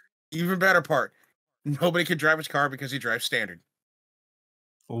 even better part, nobody could drive his car because he drives standard.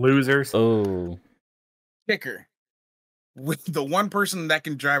 Losers. Oh, Kicker. With the one person that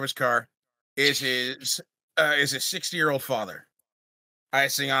can drive his car is his 60-year-old father.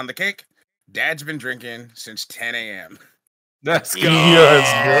 Icing on the cake. Dad's been drinking since 10 a.m. Let's go.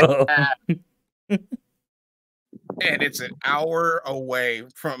 Yes, bro. And it's an hour away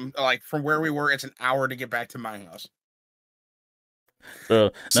from where we were. It's an hour to get back to my house.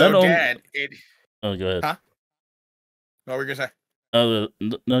 So Dad, oh, go ahead. Huh? What were you gonna say?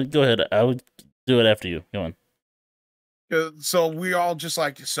 No, go ahead. I would do it after you. Go on. So we all just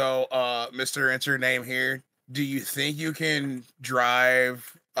Mr. Insert Name here. Do you think you can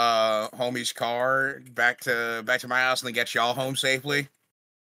drive homie's car back to my house and then get y'all home safely.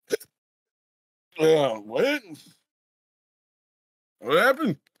 What? What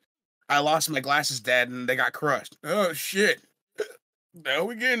happened? I lost my glasses, Dad, and they got crushed. Oh shit! Now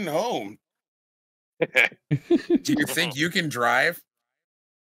we getting home. Do you think you can drive?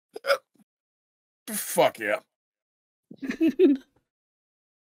 Fuck yeah.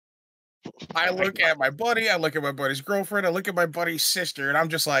 I look at my buddy, I look at my buddy's girlfriend, I look at my buddy's sister, and I'm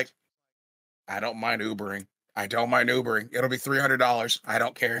just like, I don't mind Ubering. I don't mind Ubering. It'll be $300. I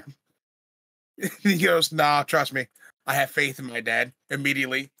don't care. He goes, nah, trust me. I have faith in my dad.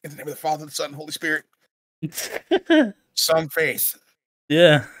 Immediately, in the name of the Father, the Son, and Holy Spirit. Some faith.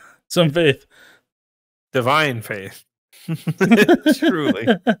 Yeah, some faith. Divine faith. Truly.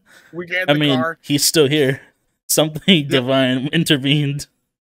 We get in the car. He's still here. Something divine intervened.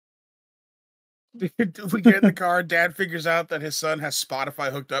 We get in the car. Dad figures out that his son has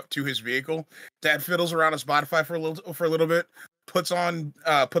Spotify hooked up to his vehicle. Dad fiddles around on Spotify for a little bit, puts on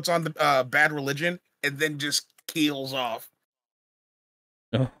the Bad Religion, and then just keels off.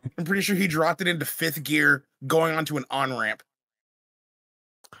 Oh. I'm pretty sure he dropped it into 5th gear, going onto an on-ramp.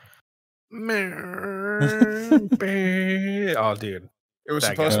 Oh, dude. It was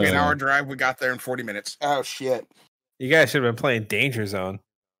supposed to be an hour drive. We got there in 40 minutes. Oh, shit. You guys should have been playing Danger Zone.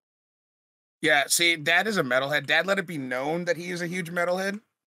 Yeah, see, Dad is a metalhead. Dad let it be known that he is a huge metalhead.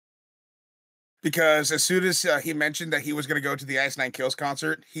 Because as soon as he mentioned that he was going to go to the Ice Nine Kills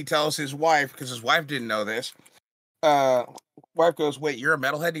concert, he tells his wife, because his wife didn't know this, wife goes, wait, you're a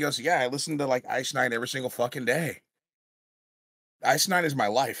metalhead? He goes, yeah, I listen to like Ice Nine every single fucking day. Ice Nine is my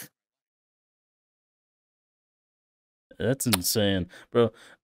life. That's insane, bro.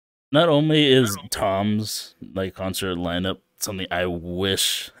 Not only is Tom's like concert lineup something I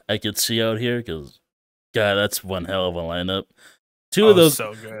wish I could see out here, because God, that's one hell of a lineup. Three of those,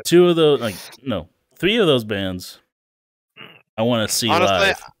 bands I want to see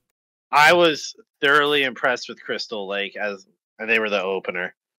live. I was thoroughly impressed with Crystal Lake and they were the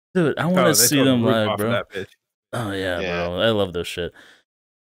opener. Dude, I want to see them live, bro. Oh yeah, bro, I love this shit.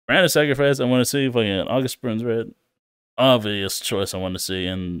 Brand of Sacrifice, I want to see fucking August Burns Red. Obvious choice I want to see,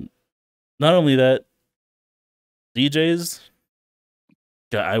 and not only that, DJs.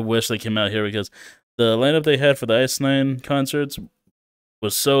 God, I wish they came out here, because the lineup they had for the Ice Nine concerts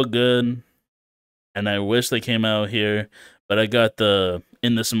was so good, and I wish they came out here. But I got the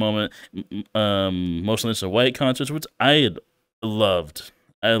In This Moment, Motionless in White concerts, which I loved.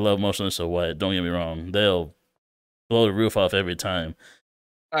 I love Motionless in White. Don't get me wrong; they'll blow the roof off every time.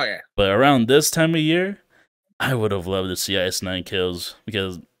 Oh yeah. But around this time of year, I would have loved to see Ice Nine Kills,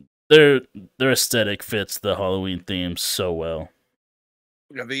 because their aesthetic fits the Halloween theme so well.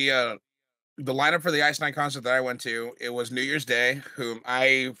 The lineup for the Ice Nine concert that I went to, it was New Year's Day, whom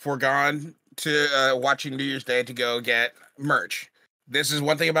I forgone to watching New Year's Day to go get merch. This is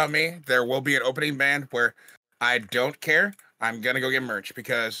one thing about me. There will be an opening band where I don't care. I'm going to go get merch,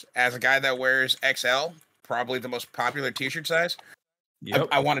 because as a guy that wears XL, probably the most popular t-shirt size,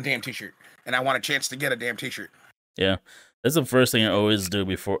 I want a damn t-shirt, and I want a chance to get a damn t-shirt. Yeah, that's the first thing I always do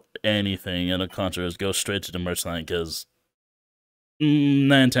before anything in a concert, is go straight to the merch line, because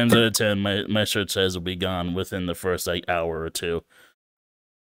 9 times out of 10, my shirt size will be gone within the first like hour or two.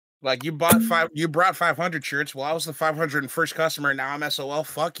 Like you brought 500 shirts. Well, I was the 501st customer. Now I'm SOL.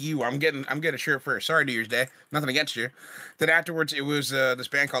 Fuck you. I'm getting a shirt first. Sorry, New Year's Day. Nothing against you. Then afterwards, it was this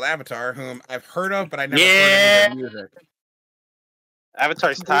band called Avatar, whom I've heard of, but I never heard of their music.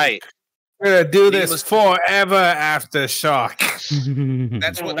 Avatar's tight. We're gonna do this forever after Shock.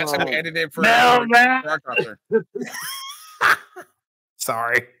 That's how we ended it for Rock Concert.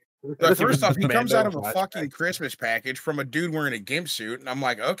 Sorry. But first off, he comes out of a fucking Christmas package from a dude wearing a gimp suit, and I'm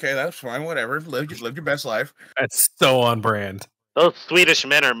like, okay, that's fine, whatever. Live your best life. That's so on brand. Those Swedish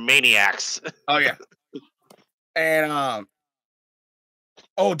men are maniacs. Oh yeah. And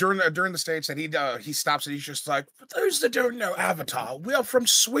during the stage that he stops and he's just like, for those that don't know Avatar, we are from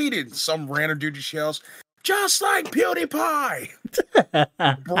Sweden. Some random dude just yells, just like PewDiePie.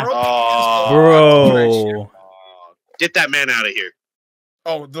 Bro. Get that man out of here.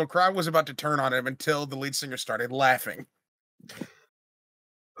 Oh, the crowd was about to turn on him until the lead singer started laughing.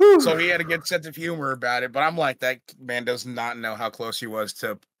 So he had a good sense of humor about it, but I'm like, that man does not know how close he was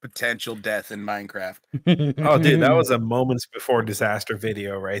to potential death in Minecraft. Oh, dude, that was a moments before disaster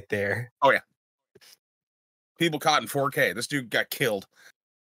video right there. Oh, yeah. People caught in 4K. This dude got killed.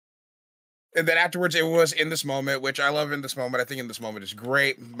 And then afterwards, it was In This Moment, which I love In This Moment. I think In This Moment is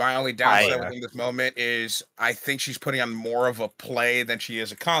great. My only downside with In This Moment is I think she's putting on more of a play than she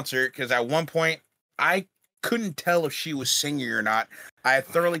is a concert, because at one point, I couldn't tell if she was singing or not. I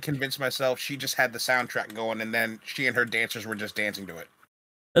thoroughly convinced myself she just had the soundtrack going, and then she and her dancers were just dancing to it.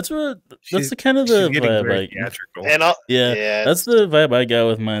 That's the kind of the vibe, like, theatrical. And yeah, that's the vibe I got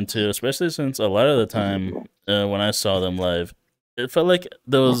with mine too. Especially since a lot of the time when I saw them live, it felt like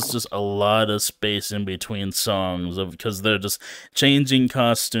there was just a lot of space in between songs because they're just changing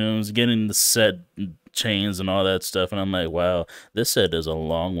costumes, getting the set chains and all that stuff, and I'm like, wow, this set is a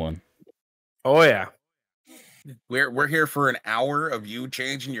long one. Oh yeah. We're here for an hour of you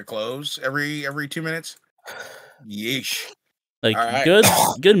changing your clothes every 2 minutes. Yeesh. Like right.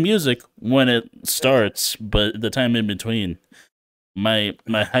 good music when it starts, but the time in between, my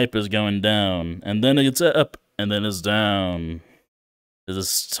hype is going down, and then it's up, and then it's down. There's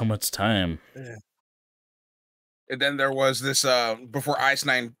so much time. Yeah. And then there was this before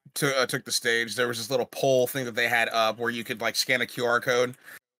Ice9 took the stage. There was this little poll thing that they had up where you could like scan a QR code,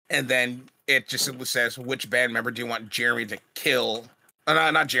 and then it just simply says, which band member do you want Jeremy to kill?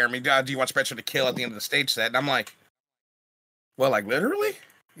 Not Jeremy. Do you want Spencer to kill at the end of the stage set? And I'm like, well, like literally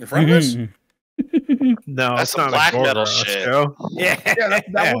in front of us? No, that's it's not black a gore metal rush, shit. Joe. Yeah,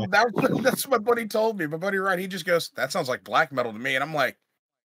 that's what my buddy told me. My buddy Ryan, he just goes, that sounds like black metal to me. And I'm like,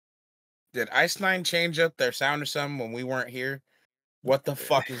 did Ice9 change up their sound or something when we weren't here? What the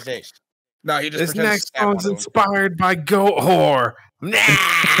fuck is this? No, he just This next song's inspired by Goat Whore.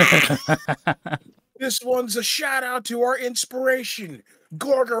 This one's a shout out to our inspiration,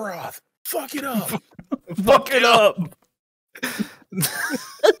 Gorgoroth. Fuck it up. Fuck it up.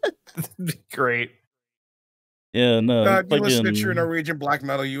 Great. Yeah, no. You listen to true Norwegian black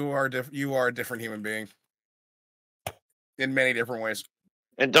metal, you are a different human being in many different ways.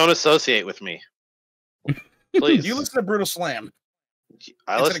 And don't associate with me, please. You listen to Brutal Slam.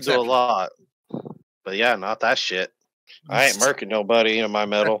 I listen to a lot, but yeah, not that shit. I ain't murking nobody in my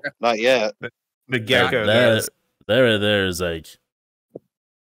metal, not yet. The gecko. There is like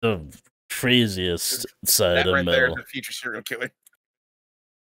the craziest side of right metal. There is a future serial killer.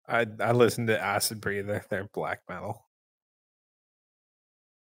 I listen to Acid Breather. They're black metal.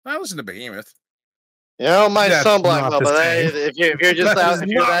 I listen to Behemoth. You know, my son black metal, but if you're just out, if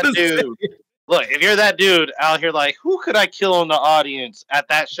you're that dude, look, if you're that dude out here, like, who could I kill in the audience at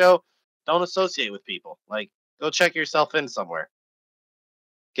that show? Don't associate with people. Like, go check yourself in somewhere.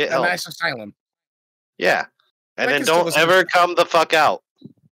 Get help. A nice asylum. Yeah, and then don't ever come the fuck out.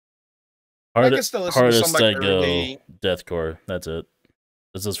 Hardest I go, deathcore. That's it.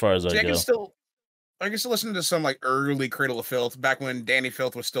 That's as far as I go. I can still listen to some like early Cradle of Filth, back when Danny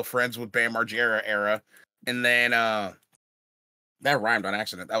Filth was still friends with Bam Margera era, and then that rhymed on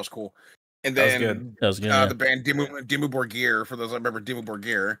accident. That was cool. And then that was good. Yeah. The band Dimmu Borgir, for those that remember Dimmu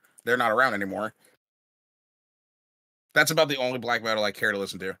Borgir, they're not around anymore. That's about the only black metal I care to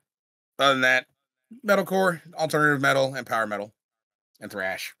listen to. Other than that, metalcore, alternative metal, and power metal, and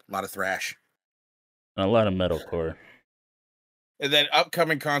thrash. A lot of thrash. A lot of metalcore. And then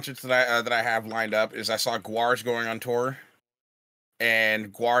upcoming concerts that I have lined up is I saw Guar's going on tour,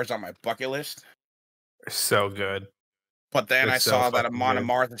 and Guar's on my bucket list. They're so good. But then I saw that Amon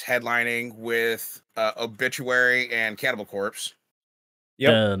Amarth is headlining with Obituary and Cannibal Corpse.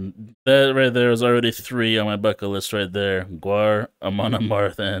 Yep. And that right there is already 3 on my bucket list right there. Guar, Amon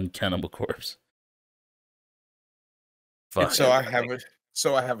Amarth, and Cannibal Corpse. Fuck. So I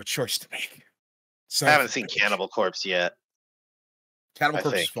have a choice to make. So I haven't seen Cannibal Corpse yet. Cannibal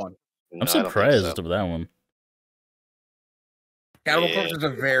Corpse is fun. I'm surprised of that one. Cannibal Corpse is a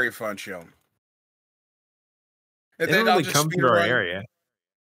very fun show. They don't really come through our area.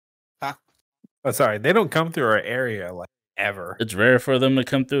 Huh? Oh, sorry. They don't come through our area like ever. It's rare for them to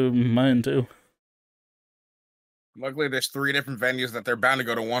come through mine too. Luckily, there's 3 different venues that they're bound to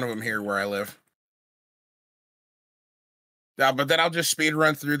go to one of them here where I live. But then I'll just speed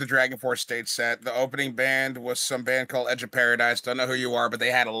run through the Dragon Force stage set. The opening band was some band called Edge of Paradise. Don't know who you are, but they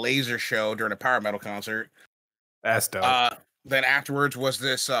had a laser show during a power metal concert. That's dope. Then afterwards was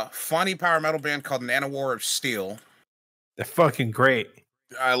this funny power metal band called Nanowar of Steel. They're fucking great.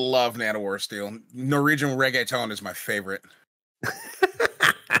 I love Nanowar of Steel. Norwegian reggaeton is my favorite.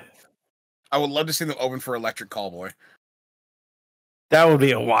 I would love to see them open for Electric Callboy. That would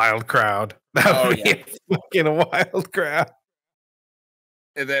be a wild crowd. That would be a fucking wild crowd.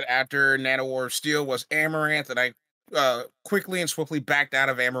 And then after Nanowar of Steel was Amaranth, and I quickly and swiftly backed out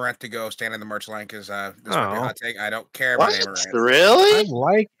of Amaranth to go stand in the merch line because this might be a hot take. I don't care about Amaranth. Really? I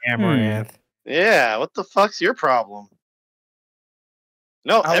like Amaranth. Yeah, what the fuck's your problem?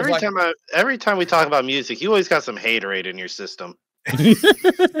 No, every time we talk about music, you always got some haterade in your system.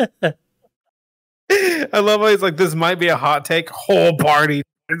 I love how he's like, this might be a hot take. Whole party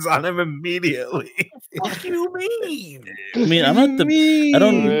turns on him immediately. What do you mean? I mean, I'm not the. I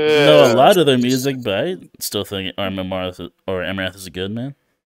don't know a lot of their music, but I still think Amaranth is good, man.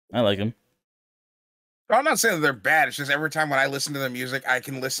 I like him. I'm not saying that they're bad. It's just every time when I listen to their music, I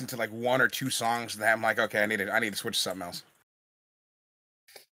can listen to like one or two songs that I'm like, okay, I need to switch to something else.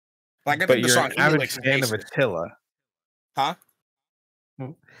 Like I think the you're song an avid Helix fan of Attila. Huh?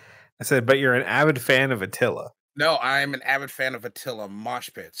 I said, but you're an avid fan of Attila. No, I'm an avid fan of Attila mosh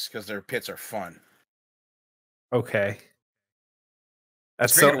pits because their pits are fun. Okay.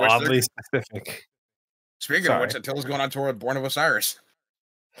 That's Speaking so of which, oddly specific. Speaking of which, Attila's going on tour with Born of Osiris.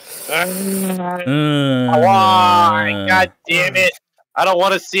 Come on, God damn it. I don't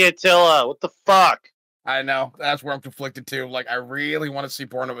want to see Attila. What the fuck? I know. That's where I'm conflicted too. Like, I really want to see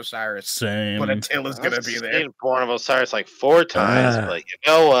Born of Osiris. Same. But Attila's going to be there. I've seen Born of Osiris like 4 times, but you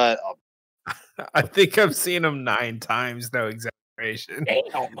know what? I think I've seen him 9 times, no exaggeration.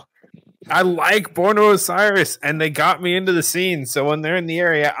 Damn. I like Born of Osiris, and they got me into the scene. So when they're in the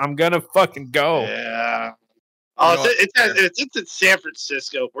area, I'm gonna fucking go. Yeah. Oh, it's in San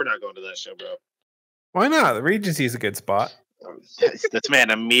Francisco. We're not going to that show, bro. Why not? The Regency is a good spot. This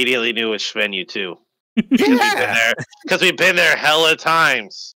man immediately knew which venue too. Because we've been there hella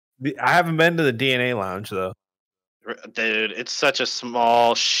times. I haven't been to the DNA Lounge though. Dude, it's such a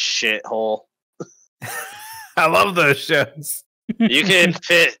small shithole. I love those shows. You can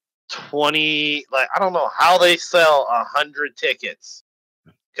fit 20. Like I don't know how they sell 100 tickets.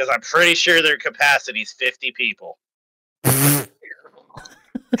 Because I'm pretty sure their capacity is 50 people. Hell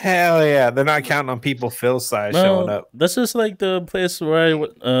yeah. They're not counting on people Phil's size showing up. That's just like the place where I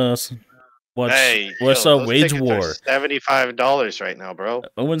watched where I saw Wage War. $75 right now, bro.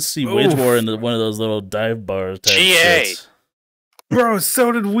 I went to see Wage War in one of those little dive bars type shits. Bro,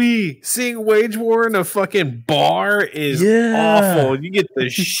 so did we. Seeing Wage War in a fucking bar is awful. You get the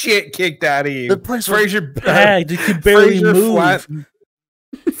shit kicked out of you. The place Fraser packed. You could barely move.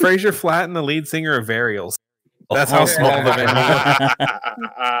 Fraser Flatten, the lead singer of Varials. That's how small the venue.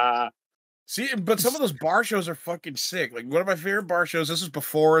 See, but some of those bar shows are fucking sick. Like one of my favorite bar shows. This was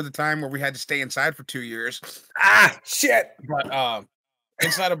before the time where we had to stay inside for 2 years. Shit! But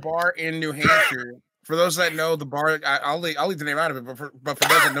inside a bar in New Hampshire. For those that know the bar, I'll leave the name out of it. But for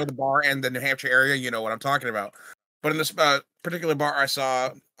those that know the bar and the New Hampshire area, you know what I'm talking about. But in this particular bar, I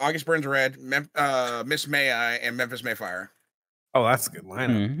saw August Burns Red, Miss May I, and Memphis Mayfire. Oh, that's a good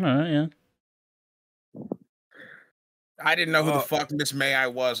lineup. All right, yeah. I didn't know who the fuck Miss May I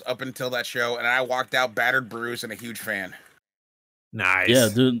was up until that show, and I walked out battered, bruised, and a huge fan. Nice. Yeah,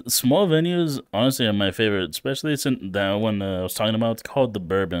 dude. Small venues, honestly, are my favorite, especially since that one I was talking about. It's called the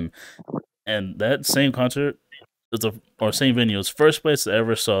Bourbon, and that same concert same venue was first place I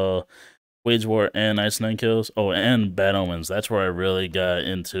ever saw Wage War and Ice Nine Kills. Oh, and Bad Omens. That's where I really got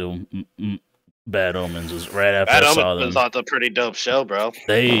into Bad Omens. Was right after I saw them. Bad Omens was a pretty dope show, bro.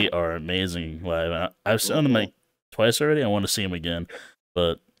 They are amazing live. I've seen them like twice already. I want to see them again,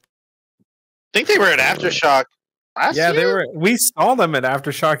 but I think they were at Aftershock last year. They were. We saw them at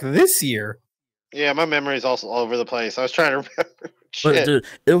Aftershock this year. Yeah, my memory is also all over the place. I was trying to remember. But dude,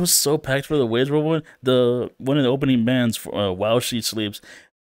 it was so packed for the Wage War one. One of the opening bands for While She Sleeps,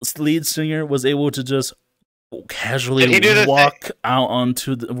 lead singer was able to just casually walk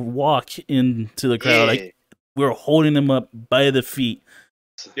into the crowd. Yeah. Like we were holding him up by the feet.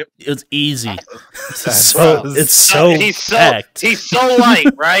 Yep. It's easy. He's packed. He's so light,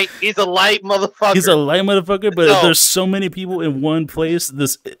 right? He's a light motherfucker. He's a light motherfucker, but there's so many people in one place.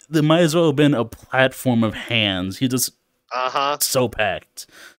 There might as well have been a platform of hands. He just so packed.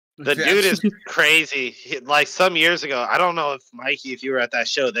 The dude is crazy. Like some years ago, I don't know if Mikey, if you were at that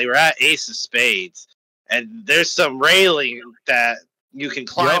show, they were at Ace of Spades, and there's some railing that you can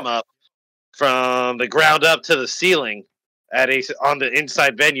climb up from the ground up to the ceiling at Ace on the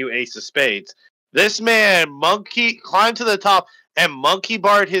inside venue Ace of Spades. This man climbed to the top and monkey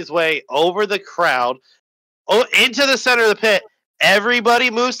barred his way over the crowd, into the center of the pit.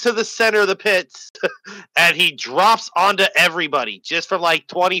 Everybody moves to the center of the pits, and he drops onto everybody just from like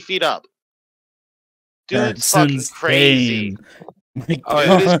 20 feet up. Dude's fucking crazy. Dude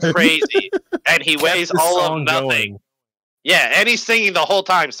is crazy, and he weighs all of nothing. Yeah, and he's singing the whole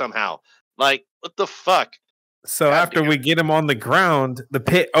time somehow. Like, what the fuck? So after we get him on the ground, the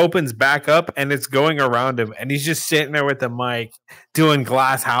pit opens back up and it's going around him, and he's just sitting there with the mic doing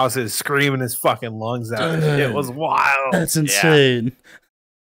glass houses, screaming his fucking lungs out. It was wild. That's insane.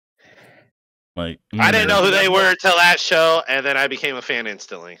 Like I didn't know who they were until that show, and then I became a fan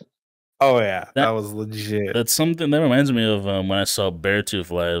instantly. Oh yeah, that was legit. That's something that reminds me of when I saw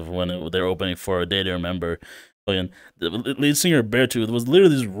Beartooth live when they were opening for A Day to Remember. And the lead singer Beartooth was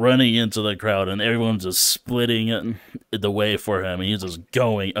literally just running into the crowd, and everyone was just splitting the way for him, and he's just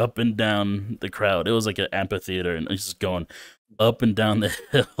going up and down the crowd. It was like an amphitheater, and he's just going up and down the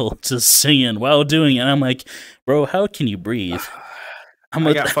hill, just singing while doing it. And I'm like, bro, how can you breathe? How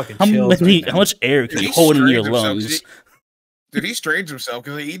much air can you hold in your lungs? Dude, he strains himself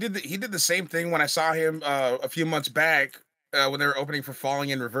because he did the same thing when I saw him a few months back when they were opening for Falling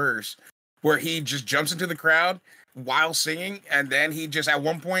in Reverse, where he just jumps into the crowd while singing, and then he just, at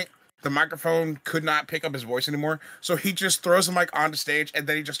one point, the microphone could not pick up his voice anymore, so he just throws the mic onto stage, and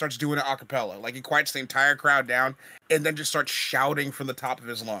then he just starts doing it a cappella. Like, he quiets the entire crowd down, and then just starts shouting from the top of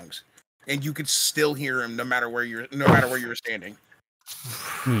his lungs, and you could still hear him no matter where you're standing.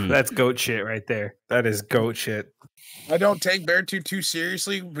 That's goat shit right there. That is goat shit. I don't take Beartooth too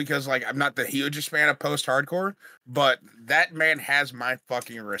seriously because, like, I'm not the hugest fan of post-hardcore, but that man has my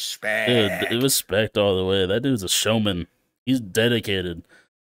fucking respect. Dude, respect all the way. That dude's a showman. He's dedicated.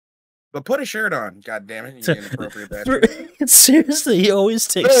 But put a shirt on, god damn it, you inappropriate bastard. Seriously, he always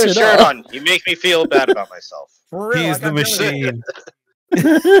takes put a shirt off. on. You make me feel bad about myself. For real, He's the machine.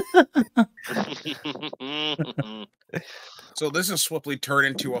 So this is swiftly turned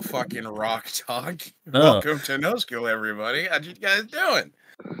into a fucking rock talk. Welcome to NoSkill, everybody. How you guys doing?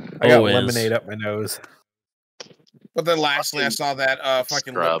 I got lemonade up my nose. But then lastly, I saw that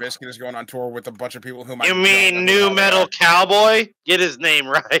fucking Limp Bizkit is going on tour with a bunch of people whom You mean New Metal Cowboy? Get his name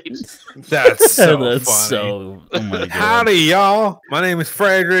right. That's so funny. Oh my God. Howdy, y'all. My name is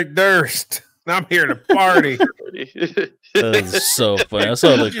Frederick Durst, and I'm here to party. That was so funny. I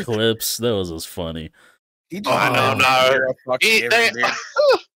saw the clips. That was just funny.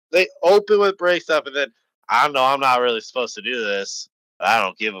 They open with breaks up, and then I know I'm not really supposed to do this, but I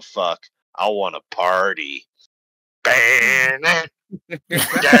don't give a fuck. I want to party.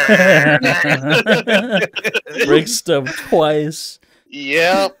 Breaks up twice.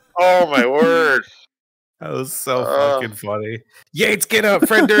 Yep. Oh my word. That was so fucking funny. Yates, get up.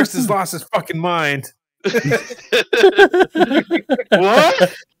 Fred Durst has lost his fucking mind.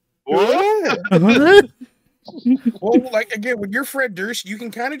 What? Well, like, again, when you're Fred Durst, you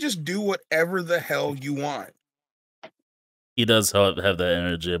can kind of just do whatever the hell you want. He does have that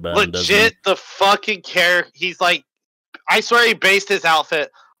energy about him, doesn't Legit, the fucking character. He's like, I swear he based his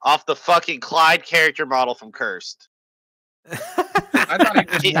outfit off the fucking Clyde character model from Cursed. I thought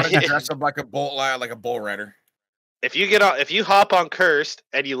he just wanted to dress up like a bull rider. If you hop on Cursed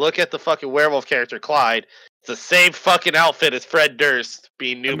and you look at the fucking werewolf character Clyde, it's the same fucking outfit as Fred Durst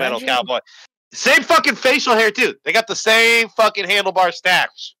being New Metal Cowboy. Same fucking facial hair too. They got the same fucking handlebar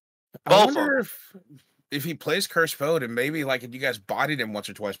stash. I wonder if he plays Cursed Foe, and maybe like if you guys bodied him once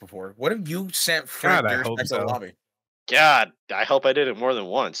or twice before. What if you sent Fred Durst back to the lobby? God, I hope I did it more than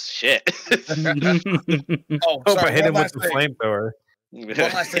once. Shit. Hope I hit him with the flamethrower. One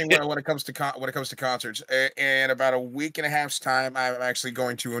last thing when it comes to concerts. In about a week and a half's time, I'm actually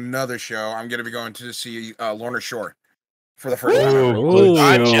going to another show. I'm going to be going to see Lorna Shore for the first time. Ooh,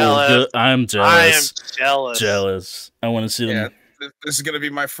 I'm jealous. I'm jealous. I am jealous. I want to see them. This is going to be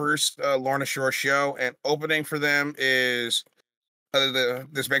my first Lorna Shore show, and opening for them is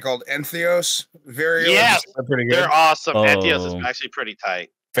this band called Entheos. Yes, they're awesome. Entheos is actually pretty tight.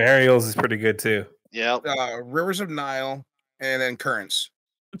 Burials is pretty good too. Yep. Rivers of Nile, and then Currents.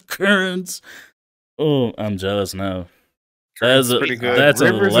 Oh, I'm jealous now. That's pretty good. That's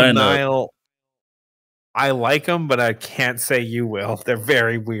Rivers of Nile. I like them, but I can't say you will. They're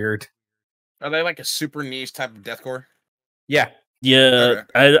very weird. Are they like a super niche type of deathcore? Yeah. Yeah,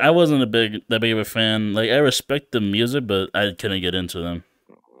 okay. I wasn't that big of a fan. Like, I respect the music, but I couldn't get into them.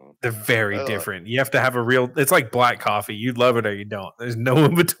 They're very different. You have to have it's like black coffee. You love it or you don't. There's no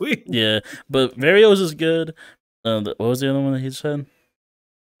in between. Yeah, but Varios is good. What was the other one that he said?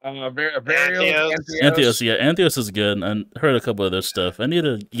 Entheos. Yeah, Entheos is good. I heard a couple of their stuff. I need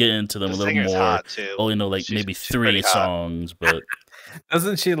to get into them a little more. Only know like maybe 3 songs, but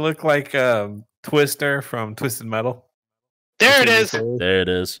doesn't she look like Twister from Twisted Metal? There it is. There it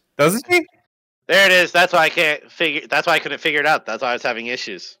is. Doesn't she? There it is. That's why I couldn't figure it out. That's why I was having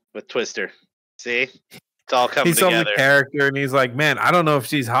issues with Twister. See? It's all coming together. He's on the character and he's like, man, I don't know if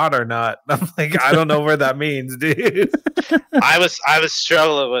she's hot or not. I'm like, I don't know where that means, dude. I was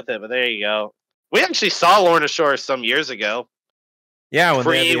struggling with it, but there you go. We actually saw Lorna Shore some years ago. Yeah, when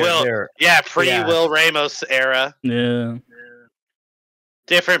Will Ramos era. Yeah.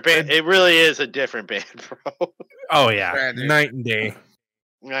 Different band. It really is a different band, bro. Oh yeah, night and day.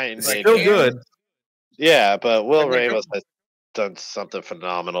 Still good. Yeah, but Will Ramos has done something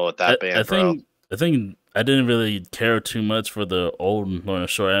phenomenal with that band, bro. I think I didn't really care too much for the old Lorna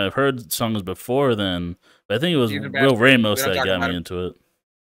Shore. I've heard songs before then, but I think it was Will Ramos that got me into it.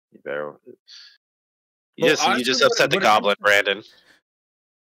 You just upset the goblin, Brandon.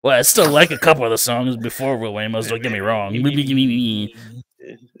 Well, I still like a couple of the songs before Will Ramos. Don't get me wrong. I'm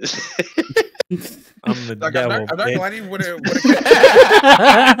the devil. I'm not glad he would have.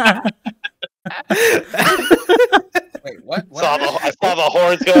 Wait, what? I saw the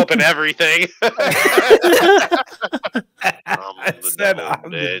horns go up and everything. I'm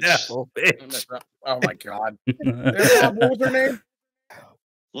the devil, bitch. Oh my god! What was her name?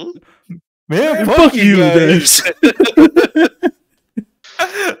 Man, fuck you guys.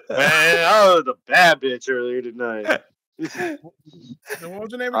 Man, I was a bad bitch earlier tonight. What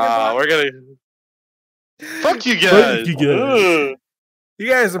was her name again? We're gonna fuck you guys. Fuck you guys. You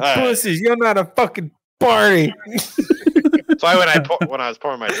guys are pussies. You're not a fucking party. That's why when I was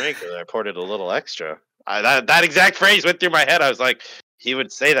pouring my drink earlier, I poured it a little extra. That exact phrase went through my head. I was like, he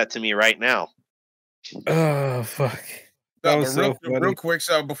would say that to me right now. Oh fuck. That was real quick.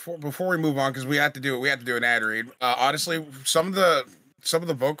 So before we move on, because we have to do an ad read. Honestly, some of the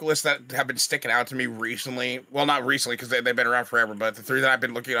vocalists that have been sticking out to me recently, well, not recently because they've been around forever, but the three that I've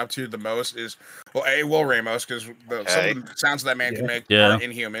been looking up to the most is, well, Will Ramos, because some of the sounds that man can make are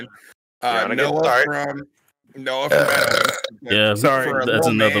inhuman. Noah from Bad Bunny. Yeah, sorry, that's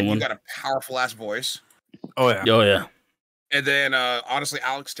another one. You got a powerful ass voice. Oh yeah. Oh yeah. And then honestly,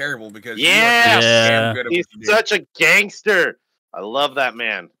 Alex Terrible, because he's such a gangster. I love that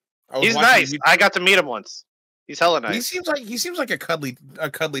man. He's nice. I got to meet him once. He's hella nice. He seems like a cuddly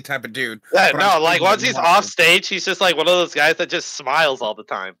type of dude. Yeah, no, like once he's off stage, he's just like one of those guys that just smiles all the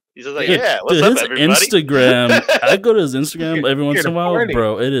time. He's just like, what's up, everybody? Instagram. I go to his Instagram every once in a while,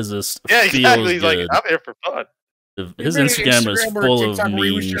 bro. It is just exactly. He's like, I'm here for fun. His Instagram is full of memes.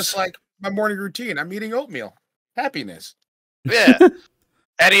 He was just like, my morning routine. I'm eating oatmeal. Happiness. Yeah,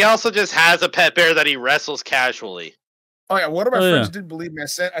 and he also just has a pet bear that he wrestles casually. Oh yeah, one of my friends didn't believe me. I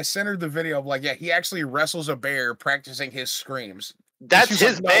sent her the video of like, he actually wrestles a bear practicing his screams. That's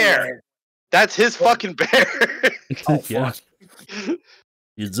his bear. That's his fucking bear. Oh fuck.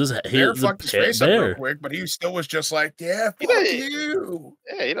 He's just fucked his face up real quick, but he still was just like, fuck you.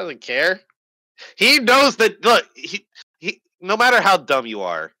 Yeah, he doesn't care. He knows that. Look, he no matter how dumb you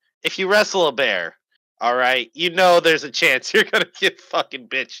are, if you wrestle a bear, all right, you know there's a chance you're gonna get fucking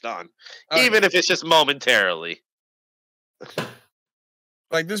bitched on, even if it's just momentarily.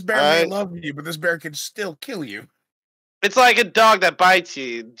 Like, this bear may love you, but this bear can still kill you. It's like a dog that bites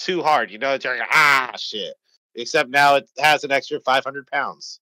you too hard. You know, it's like, shit. Except now it has an extra 500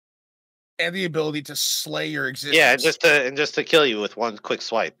 pounds. And the ability to slay your existence. Yeah, and just to kill you with one quick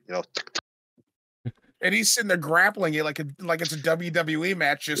swipe. You know. And he's sitting there grappling it like it's a WWE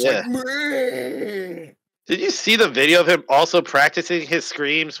match, just like. Meh. Did you see the video of him also practicing his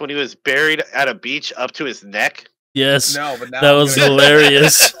screams when he was buried at a beach up to his neck? Yes, no, but that was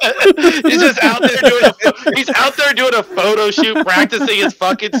hilarious. He's just out there doing a photo shoot, practicing his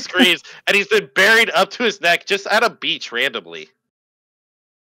fucking screams, and he's been buried up to his neck just at a beach randomly.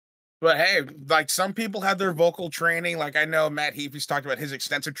 But hey, like, some people have their vocal training. Like, I know Matt Heafy's talked about his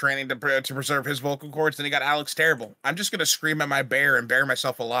extensive training to preserve his vocal cords. Then he got Alex Terrible. I'm just gonna scream at my bear and bury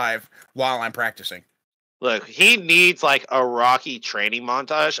myself alive while I'm practicing. Look, he needs like a Rocky training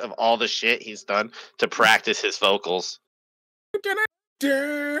montage of all the shit he's done to practice his vocals. I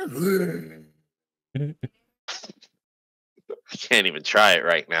can't even try it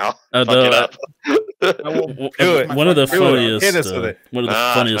right now. Fuck it up. One of the funniest,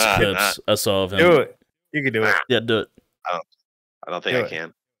 clips I saw of him. Do it. You can do it. Yeah, do it. I don't think I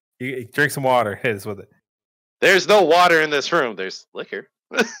can. You drink some water. Hit us with it. There's no water in this room. There's liquor.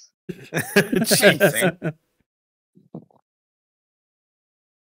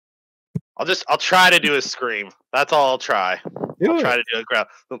 I'll try to do a scream. That's all I'll try. I'll try to do a growl.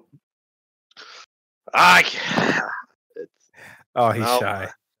 Oh, he's shy.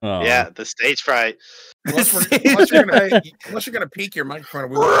 Oh. Yeah, the stage fright. Unless you're gonna peek your microphone,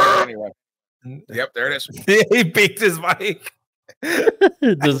 we won't anyway. Yep, there it is. He peeked his mic.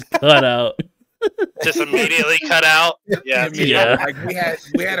 Just cut out. Just immediately cut out. Yeah. Like,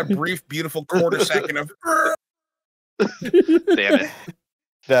 we had a brief, beautiful quarter second of. Damn it.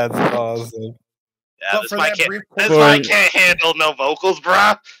 That's awesome. Yeah, this mic can't handle no vocals,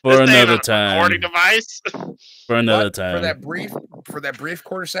 bruh. For another time. Recording device. For another time. For that brief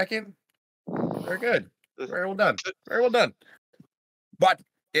quarter second. Very good. Very well done. Very well done. But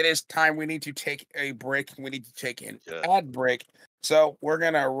it is time. We need to take a break. We need to take an ad break. So we're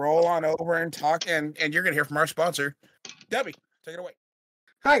gonna roll on over and talk, and you're gonna hear from our sponsor, Debbie. Take it away.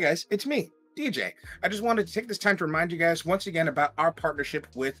 Hi guys, it's me. DJ. I just wanted to take this time to remind you guys once again about our partnership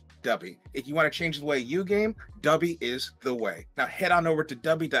with Dubby. If you want to change the way you game, Dubby is the way. Now head on over to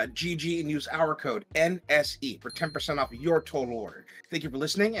dubby.gg and use our code NSE for 10% off your total order. Thank you for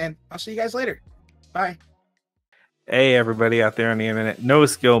listening, and I'll see you guys later. Bye. Hey, everybody out there on the internet.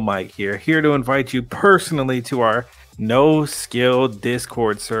 NoSkill Mike here to invite you personally to our NoSkill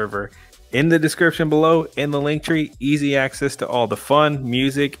Discord server. In the description below, in the link tree, easy access to all the fun,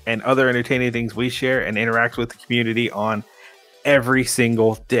 music, and other entertaining things we share and interact with the community on every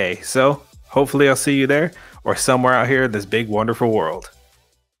single day. So hopefully I'll see you there or somewhere out here in this big, wonderful world.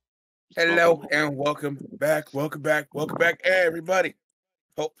 Hello and welcome back, everybody.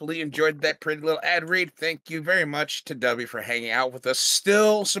 Hopefully you enjoyed that pretty little ad read. Thank you very much to Dubby for hanging out with us,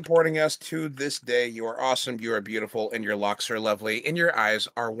 still supporting us to this day. You are awesome, you are beautiful, and your locks are lovely, and your eyes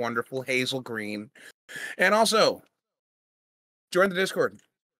are wonderful hazel green. And also, join the Discord.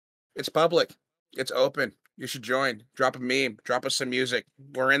 It's public. It's open. You should join. Drop a meme. Drop us some music.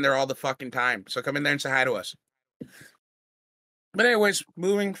 We're in there all the fucking time. So come in there and say hi to us. But anyways,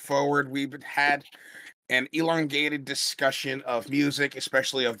 moving forward, we've had an elongated discussion of music,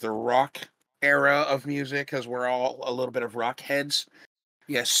 especially of the rock era of music, because we're all a little bit of rock heads.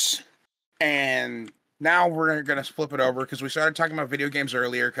 Yes. And now we're going to flip it over because we started talking about video games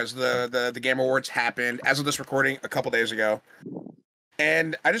earlier because the Game Awards happened, as of this recording, a couple days ago.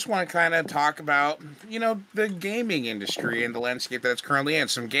 And I just want to kind of talk about, the gaming industry and the landscape that it's currently in.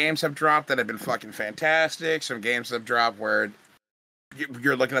 Some games have dropped that have been fucking fantastic. Some games have dropped where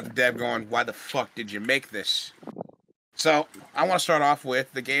you're looking at the dev going, why the fuck did you make this? So I want to start off with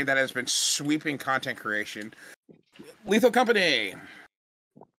the game that has been sweeping content creation, Lethal Company.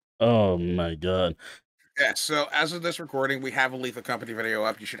 Oh my god. Yeah, so as of this recording, we have a Lethal Company video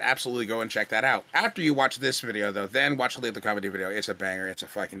up. You should absolutely go and check that out. After you watch this video, though, then watch the Lethal Company video. It's a banger. It's a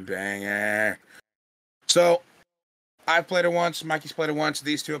fucking banger. So I've played it once. Mikey's played it once.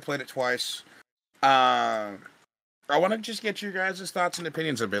 These two have played it twice. I want to just get your guys' thoughts and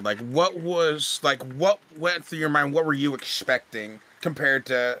opinions of it. What went through your mind? What were you expecting compared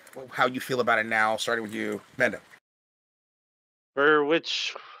to how you feel about it now? Starting with you, Mendo. For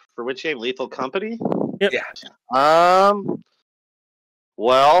which game? Lethal Company? Yep. Yeah.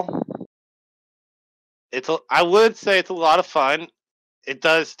 Well, I would say it's a lot of fun. It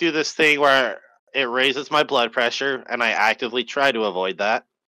does do this thing where it raises my blood pressure, and I actively try to avoid that.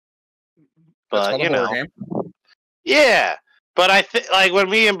 But That's called a horror game. Yeah, but I think when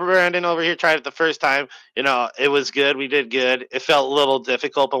me and Brandon over here tried it the first time, it was good. We did good. It felt a little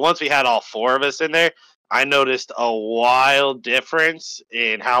difficult, but once we had all four of us in there, I noticed a wild difference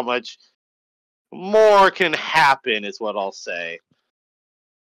in how much more can happen, is what I'll say,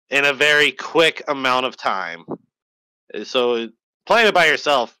 in a very quick amount of time. So playing it by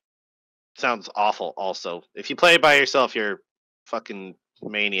yourself sounds awful. Also, if you play it by yourself, you're fucking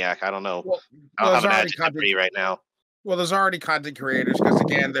maniac. I don't know. Well, I don't have an adjective right now. Well, there's already content creators because,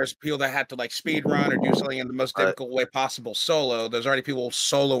 again, there's people that had to speed run or do something in the most difficult way possible solo. There's already people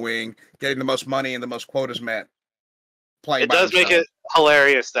soloing, getting the most money and the most quotas met. Playing. It does make it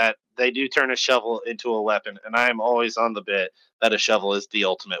hilarious that they do turn a shovel into a weapon, and I am always on the bit that a shovel is the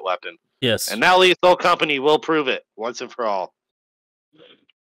ultimate weapon. Yes. And now Lethal Company will prove it once and for all.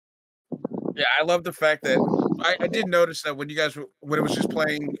 Yeah, I love the fact that I did notice that when it was just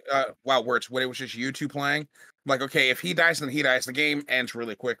playing Wild Words, when it was just you two playing, like, okay, if he dies, then he dies. The game ends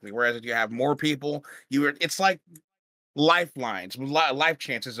really quickly. Whereas if you have more people, it's like lifelines, life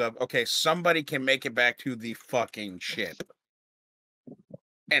chances of, okay, somebody can make it back to the fucking ship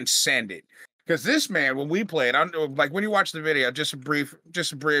and send it. Because this man, when we played, when you watch the video, just a brief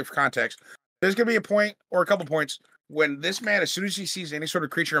context, there's gonna be a point or a couple points when this man, as soon as he sees any sort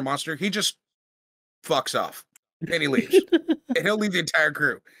of creature or monster, he just fucks off and he leaves. And he'll leave the entire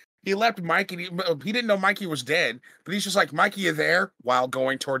crew. He left Mikey. He didn't know Mikey was dead, but he's just like, Mikey, you there? While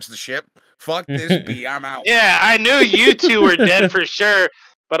going towards the ship. Fuck this bee. I'm out. Yeah, I knew you two were dead for sure,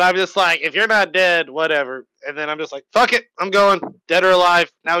 but I'm just like, if you're not dead, whatever. And then I'm just like, fuck it. I'm going. Dead or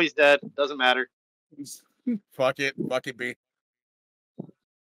alive. Now he's dead. Doesn't matter. Fuck it. Fuck it, bee.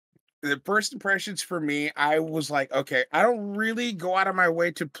 The first impressions for me, I was like, okay, I don't really go out of my way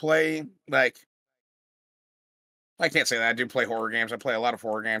to play, I can't say that. I do play horror games. I play a lot of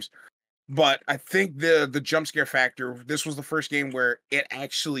horror games. But I think the jump scare factor, this was the first game where it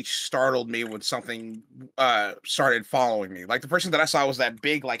actually startled me when something started following me. The first thing that I saw was that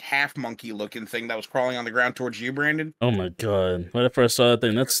big, half monkey looking thing that was crawling on the ground towards you, Brandon. Oh my god. When I first saw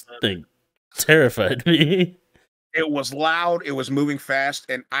that thing terrified me. It was loud. It was moving fast,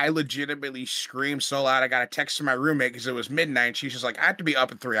 and I legitimately screamed so loud. I got a text from my roommate because it was midnight. She's just like, "I have to be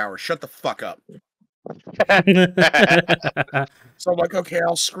up in 3 hours. Shut the fuck up." So I'm like, "Okay,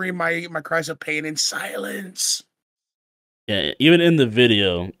 I'll scream my cries of pain in silence." Yeah, even in the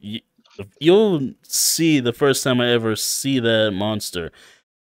video, you'll see the first time I ever see that monster.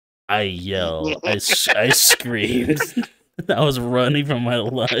 I yell, I screamed. I was running from my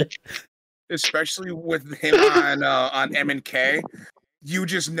life. Especially with him on M&K, you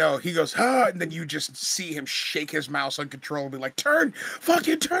just know he goes, "Huh," and then you just see him shake his mouse uncontrollably, like, "Turn,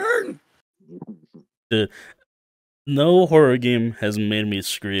 fucking turn!" No horror game has made me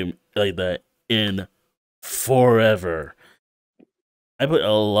scream like that in forever. I put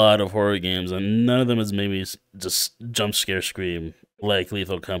a lot of horror games, and none of them has made me just jump scare scream like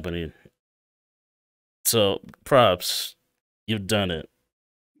Lethal Company. So props, you've done it.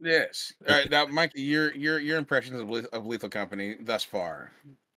 Yes. All right, now, Mikey, your impressions of Lethal Company thus far.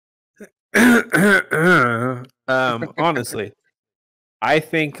 Honestly, I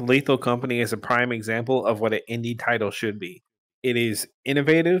think Lethal Company is a prime example of what an indie title should be. It is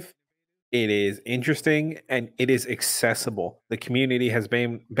innovative, it is interesting, and it is accessible. The community has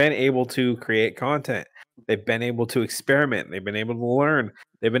been able to create content. They've been able to experiment. They've been able to learn.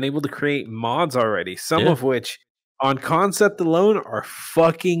 They've been able to create mods already, some of which on concept alone are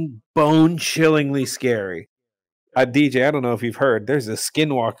fucking bone-chillingly scary. DJ, I don't know if you've heard, there's a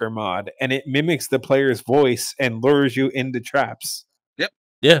Skinwalker mod, and it mimics the player's voice and lures you into traps. Yep.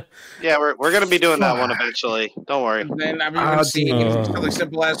 Yeah. Yeah, we're gonna be doing that one eventually. Don't worry. And then I've even seen something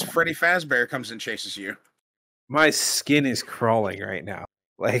simple as Freddy Fazbear comes and chases you. My skin is crawling right now.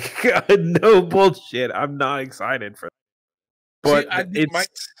 Like, no bullshit. I'm not excited for that. But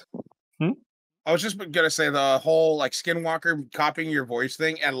I was just gonna say the whole like Skinwalker copying your voice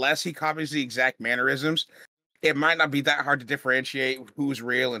thing, unless he copies the exact mannerisms, it might not be that hard to differentiate who's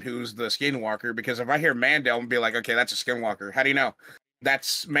real and who's the Skinwalker. Because if I hear Mando, I'm gonna be like, okay, that's a Skinwalker. How do you know?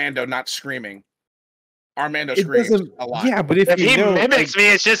 That's Mando not screaming. Our Mando screams a lot. Yeah, but if he mimics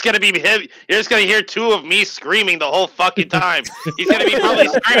me, it's just gonna be him. You're just gonna hear two of me screaming the whole fucking time. He's gonna be probably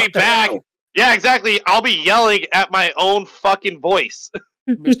screaming back. Yeah, exactly. I'll be yelling at my own fucking voice.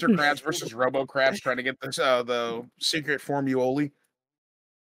 Mr. Krabs versus Robo Krabs trying to get this the secret formuoli.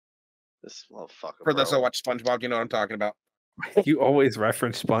 This motherfucker. For those that watch SpongeBob, you know what I'm talking about. You always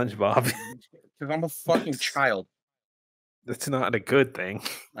reference SpongeBob. Because I'm a fucking child. That's not a good thing.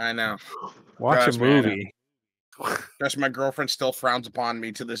 I know. Watch a movie. Just my girlfriend still frowns upon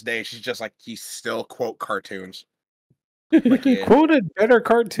me to this day. She's just like, he still quote cartoons. Like, yeah. Quoted better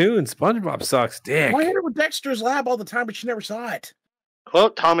cartoons. SpongeBob sucks dick. I hear it with Dexter's Lab all the time, but she never saw it.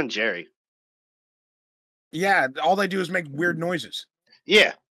 Quote Tom and Jerry. Yeah, all they do is make weird noises.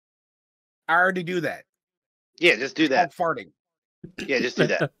 Yeah. I already do that. Yeah, just do that. Farting. Yeah, just do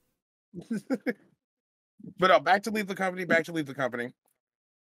that. But back to Lethal Company.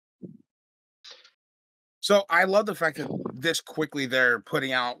 So I love the fact that this quickly they're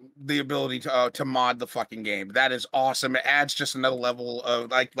putting out the ability to mod the fucking game. That is awesome. It adds just another level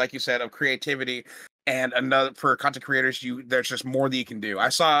of like you said, of creativity, and another for content creators. There's just more that you can do. I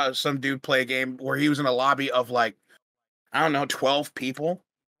saw some dude play a game where he was in a lobby of like, I don't know, 12 people.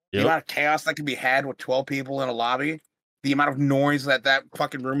 Yep. The amount of chaos that can be had with 12 people in a lobby, the amount of noise that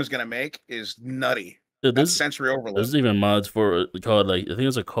fucking room is gonna make is nutty. Dude, that's sensory overload. There's even mods for called I think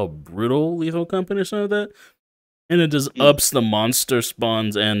it's called Brutal Lethal Company or something like that, and it just ups the monster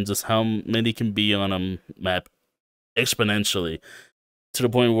spawns and just how many can be on a map exponentially to the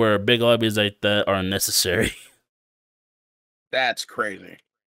point where big lobbies like that are unnecessary. That's crazy.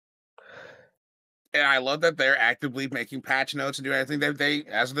 And I love that they're actively making patch notes and doing everything. They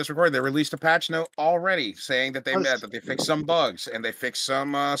as of this recording, they released a patch note already saying that they fixed some bugs and they fixed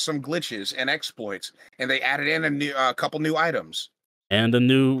some glitches and exploits, and they added in a couple new items and a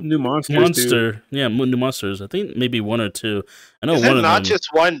new monster. Yeah, new monsters. I think maybe one or two. I know one of them. Not just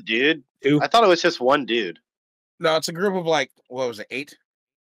one dude. I thought it was just one dude. No, it's a group of like what was it, 8?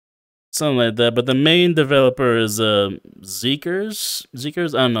 Something like that, but the main developer is Zeekers.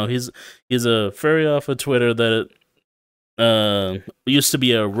 I don't know. He's a furry off of Twitter that used to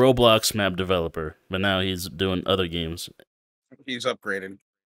be a Roblox map developer, but now he's doing other games. He's upgraded.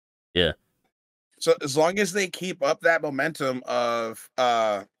 Yeah. So as long as they keep up that momentum of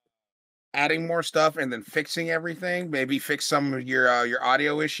adding more stuff and then fixing everything, maybe fix some of your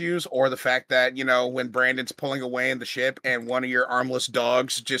audio issues, or the fact that, you know, when Brandon's pulling away in the ship and one of your armless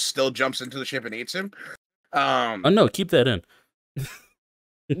dogs just still jumps into the ship and eats him. Oh no, keep that in.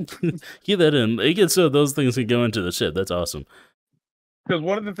 Keep that in. You can, so those things can go into the ship. That's awesome. Because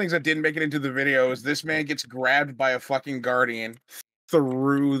one of the things that didn't make it into the video is this man gets grabbed by a fucking guardian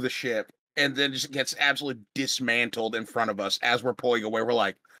through the ship and then just gets absolutely dismantled in front of us as we're pulling away. We're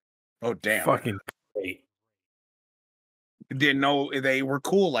like, oh, damn. Fucking great. Didn't know they were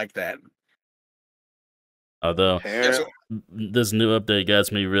cool like that. Although, Apparently- this new update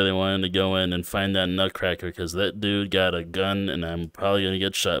got me really wanting to go in and find that nutcracker because that dude got a gun and I'm probably going to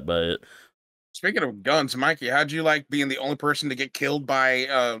get shot by it. Speaking of guns, Mikey, how'd you like being the only person to get killed by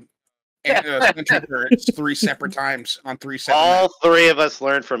sentry turrets 3 separate times on 3 separate All maps? 3 of us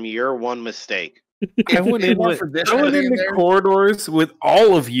learned from your one mistake. I went in for this the there. corridors with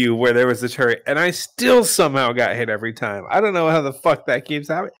all of you where there was a turret, and I still somehow got hit every time. I don't know how the fuck that keeps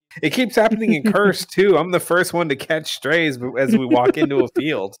happening. It keeps happening in Curse too. I'm the first one to catch strays as we walk into a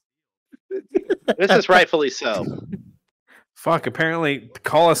field. This is rightfully so. Fuck, apparently,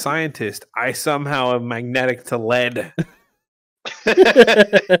 call a scientist. I somehow am magnetic to lead.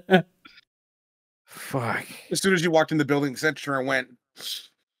 Fuck. As soon as you walked in the building, the sentry turret went,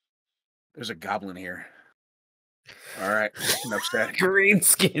 there's a goblin here. All right, enough said. Green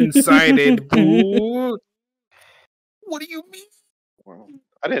skin sided. Boo. What do you mean?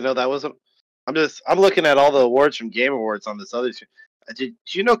 I didn't know that wasn't. I'm looking at all the awards from Game Awards on this other. Did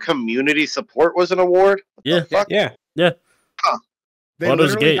you know community support was an award? What Yeah. the fuck? Yeah. They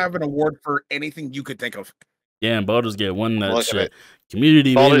Baldur's literally Gate. have an award for anything you could think of. Yeah, and Baldur's Gate won that Look at shit. it.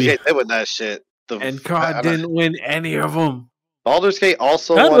 Community Baldur's maybe. Gate did with that shit. And COD didn't win any of them. Baldur's Gate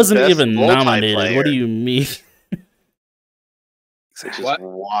also That won wasn't best even nominated. What multiplayer, do you mean? which is What?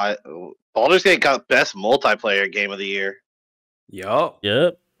 why Baldur's Gate got best multiplayer game of the year. Yup.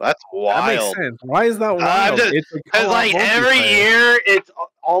 Yep. That's That wild. makes sense. Why is that I'm wild? just- It's a Because co-op like every multiplayer. year, it's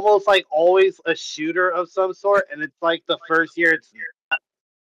almost like always a shooter of some sort, and it's like the first year,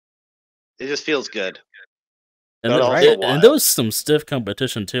 it just feels good. And, But th- also and wild. there was some stiff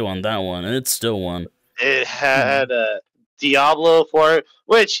competition too on that one, and it still won. It had Diablo for it,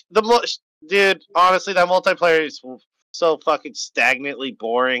 which dude, honestly, that multiplayer is so fucking stagnantly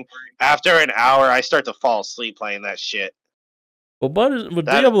boring. After an hour, I start to fall asleep playing that shit. But That-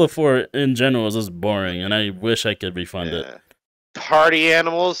 Diablo 4 in general is just boring, and I wish I could refund it. Yeah. Party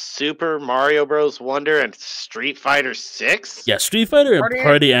Animals, Super Mario Bros. Wonder, and Street Fighter 6? Yeah, Street Fighter and Party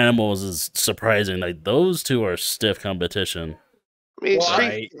Party Animals is surprising. Like, those two are stiff competition. I mean, Well,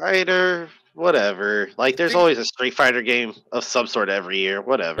 Street Fighter, whatever. Like, there's always a Street Fighter game of some sort every year,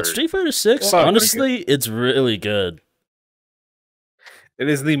 whatever. But Street Fighter 6, Well, honestly, it's really good. It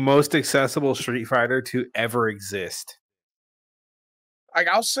is the most accessible Street Fighter to ever exist. Like,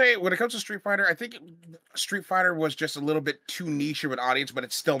 I'll say, when it comes to Street Fighter, I think Street Fighter was just a little bit too niche of an audience, but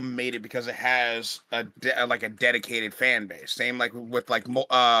it still made it because it has a dedicated fan base. Same like with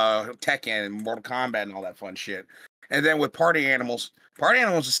Tekken and Mortal Kombat and all that fun shit. And then with Party Animals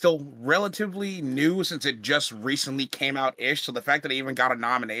is still relatively new since it just recently came out-ish. So the fact that it even got a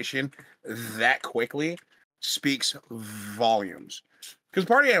nomination that quickly speaks volumes. Because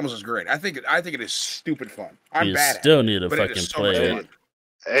Party Animals is great. I think it is stupid fun. I'm You bad at still it, need to but it fucking is so play much it. fun.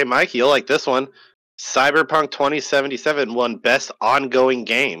 Hey, Mike, you'll like this one. Cyberpunk 2077 won Best Ongoing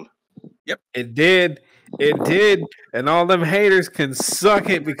Game. It did. It did. And all them haters can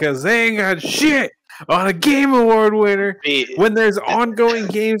suck it because they ain't got shit on a Game Award winner when there's ongoing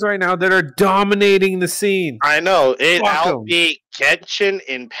games right now that are dominating the scene. I know it Fuck 'em. outbeat Genshin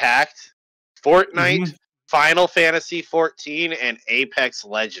Impact, Fortnite, Final Fantasy 14, and Apex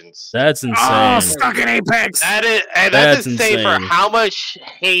Legends. That's insane. Oh, stuck in Apex. That's That's insane for insane. how much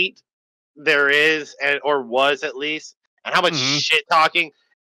hate there is, or was at least, and how much shit talking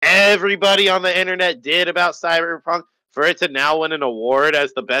everybody on the internet did about Cyberpunk. For it to now win an award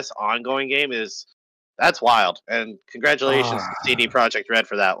as the best ongoing game that's wild. And congratulations to CD Projekt Red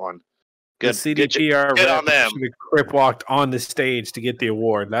for that one. The CDPR good on them. should have crip walked on the stage to get the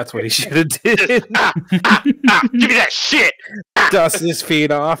award. That's what he should have did. Give me that shit. Dust his feet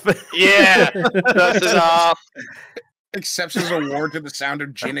off. Yeah, dust it off. Accepts his award to the sound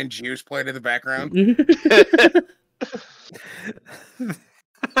of gin and juice played in the background. And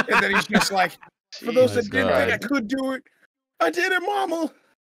then he's just like, for those that didn't think I could do it, I did it, mama.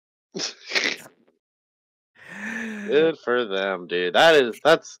 Good for them, dude.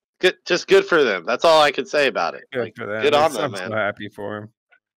 That's good. Just good for them. That's all I can say about it. Good Like, for them. good on them, I'm man. so happy for him.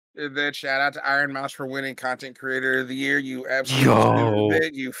 And then shout out to Iron Mouse for winning Content Creator of the Year. You absolutely Yo. deserve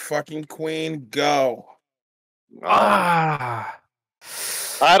it. You fucking queen. Go. Ah.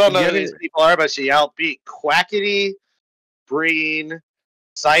 I don't know Yeah, who these people are, but she outbeat Quackity, Breen,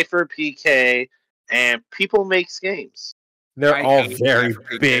 Cypher PK, and People Makes Games. They're I all hate very Cypher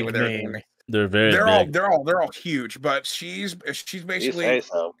PK big with everything. names. They're very big. They're all huge, but she's basically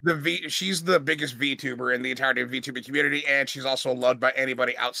so. she's the biggest VTuber in the entirety of VTubing community, and she's also loved by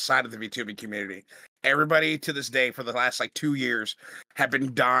anybody outside of the VTubing community. Everybody to this day for the last like 2 years have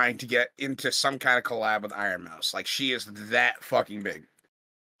been dying to get into some kind of collab with Iron Mouse. Like she is that fucking big.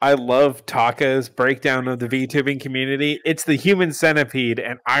 I love Taka's breakdown of the VTubing community. It's the human centipede,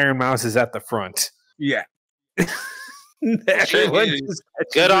 and Iron Mouse is at the front. Yeah. Good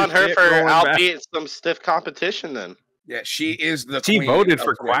on her for outbeating some stiff competition then. Yeah, she is the She queen voted of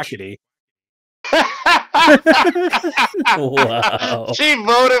for Twitch. Quackity. Wow. She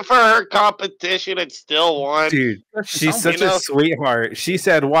voted for her competition and still won. Dude, she's such a sweetheart. She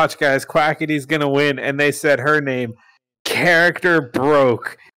said, watch guys, Quackity's gonna win. And they said her name. Character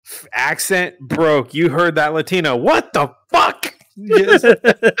broke. Accent broke. You heard that, Latino. What the fuck? Just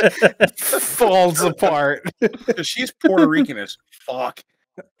falls apart. She's Puerto Rican as fuck.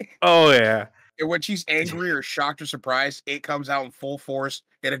 Oh, yeah. And when she's angry or shocked or surprised, it comes out in full force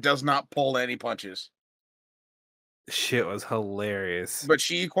and it does not pull any punches. Shit was hilarious. But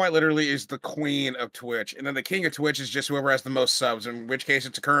she quite literally is the queen of Twitch. And then the king of Twitch is just whoever has the most subs, in which case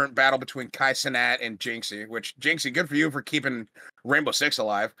it's a current battle between Kai Cenat and Jinxie, which, Jinxie, good for you for keeping Rainbow Six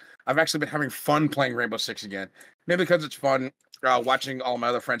alive. I've actually been having fun playing Rainbow Six again. Maybe because it's fun watching all my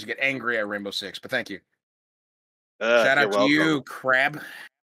other friends get angry at Rainbow Six, but thank you. Shout out to you, Crab.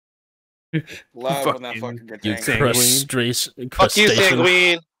 Love when that fucking gets angry. Fuck you,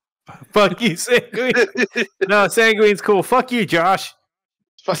 Sanguine. Fuck you, Sanguine. No, Sanguine's cool. Fuck you, Josh.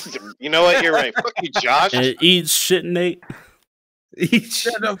 You know what? You're right. Fuck you, Josh. Eat shit, Nate.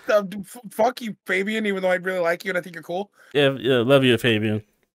 Fuck you, Fabian, even though I really like you and I think you're cool. Yeah, love you, Fabian.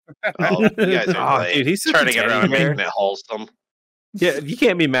 Oh, you guys are dude, he's turning it around, making it wholesome. Yeah, you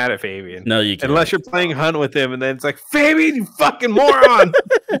can't be mad at Fabian. No, you can't. Unless you're playing Hunt with him, and then it's like, Fabian, you fucking moron!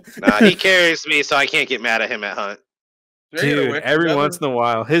 Nah, he carries me, so I can't get mad at him at Hunt. Dude, every once in a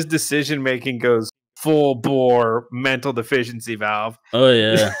while, his decision-making goes full bore mental deficiency valve. Oh,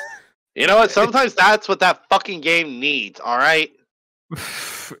 yeah. You know what? Sometimes that's what that fucking game needs, all right?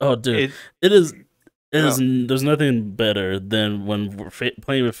 Oh, dude. There's nothing better than when we're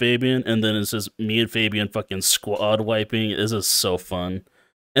playing with Fabian, and then it's just me and Fabian fucking squad wiping. It's just so fun.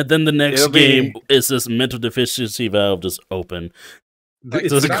 And then the next game is this mental deficiency valve just open. Like,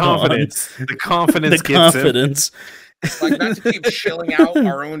 it's the confidence. The confidence. The confidence. Like, not to keep shilling out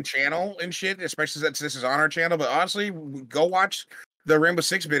our own channel and shit, especially since this is on our channel, but honestly, go watch the Rainbow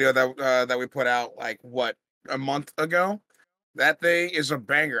Six video that we put out, like, what, a month ago? That thing is a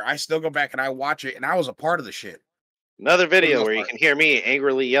banger. I still go back and I watch it, and I was a part of the shit. Another video where you can hear me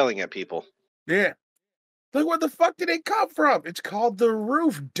angrily yelling at people. Yeah. Look, where the fuck did it come from? It's called The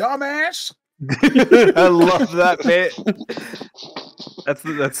Roof, dumbass. I love that bit.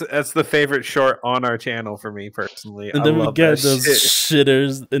 That's the favorite short on our channel for me personally. And then we get those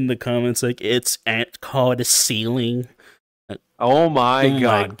shitters in the comments like, it's called a ceiling. Oh my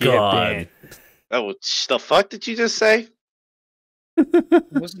god. Oh, the fuck did you just say?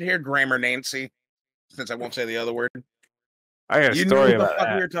 Listen here, Grammar Nancy, since I won't say the other word. I got a story about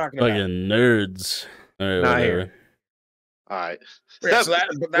that. We were talking about nerds. Not here. All right. Yeah,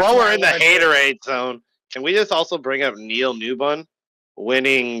 while we're in the haterade zone, can we just also bring up Neil Newbun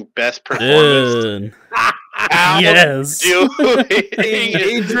winning best performance? Yes.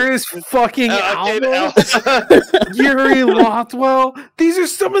 Idris fucking Elba, Yuri Lothwell. These are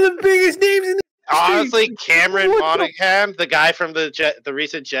some of the biggest names in the honestly, Cameron Monaghan, the guy from the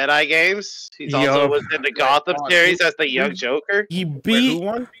recent Jedi games, he's also was in the Gotham series as the young Joker. He beat who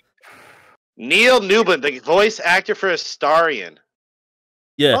won? Neil Newbun, the voice actor for Astarion.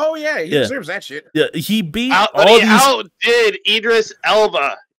 Yeah. Oh yeah, he deserves that shit. Yeah, he beat outdid Idris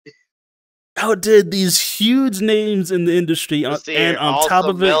Elba. Outdid these huge names in the industry, and on top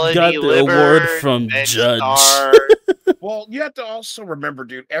of it, got the award from Judge. Well, you have to also remember,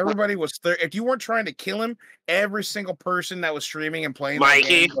 dude, everybody was if you weren't trying to kill him, every single person that was streaming and playing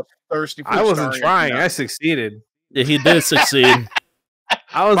Mikey was thirsty for I wasn't trying. I succeeded. Yeah, he did succeed.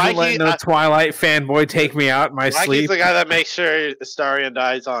 I wasn't letting no Twilight fanboy take me out in my sleep. Mikey's the guy that makes sure Astarion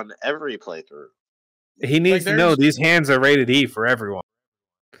dies on every playthrough. He needs to know these hands are rated E for everyone.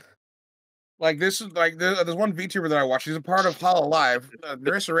 Like, this is like there's one VTuber that I watch. She's a part of Hollow Live.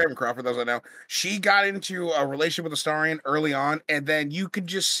 Narissa Ravencroft, for those I know. She got into a relationship with Astarion early on, and then you could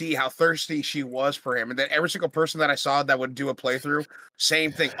just see how thirsty she was for him. And then every single person that I saw that would do a playthrough,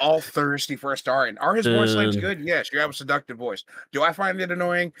 same thing, all thirsty for Astarion. Are his voice lines good? Yes, you have a seductive voice. Do I find it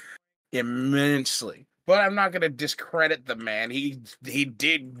annoying? Immensely. But I'm not going to discredit the man. He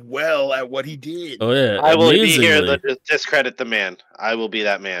did well at what he did. Oh yeah, I will be here to discredit the man. I will be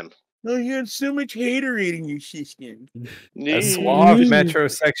that man. Oh, you had so much haterade in your system. A suave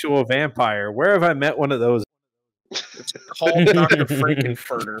metrosexual vampire. Where have I met one of those? It's called Dr.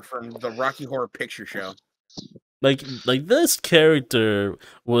 Frankenfurter from the Rocky Horror Picture Show. Like this character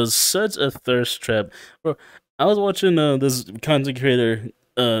was such a thirst trap. Bro, I was watching this content creator.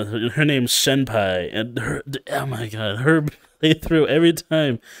 Her name's Shenpai, and oh my god, her playthrough every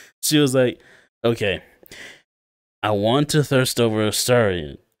time she was like, "Okay, I want to thirst over a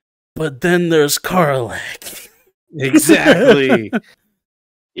Starian, but then there's Karlach." Exactly.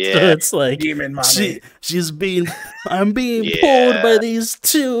 Yeah, So it's like Demon mommy. I'm being pulled by these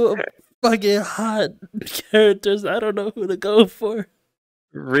two fucking hot characters. I don't know who to go for.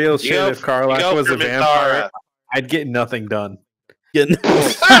 Real shit. If Karlach was a vampire, I'd get nothing done. I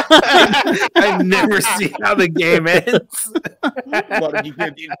never see how the game ends. What did you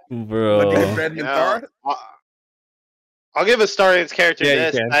get? Bro. I'll give a Starian's character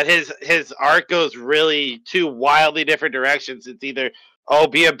Yeah, this, that his arc goes really two wildly different directions. It's either,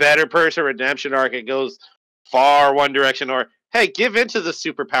 be a better person, redemption arc, it goes far one direction, or, hey, give into the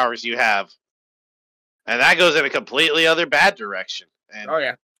superpowers you have. And that goes in a completely other bad direction. And oh,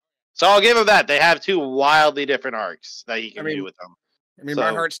 yeah. so I'll give him that. They have two wildly different arcs that he can do with them. I mean,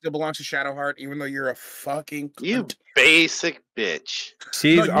 my heart still belongs to Shadowheart, even though you're a fucking cunt. You basic bitch.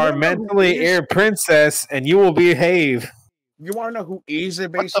 She's our mentally ill princess, and you will behave. You want to know who is a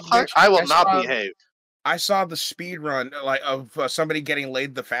What basic the fuck? bitch? I will not behave. I saw the speed run of somebody getting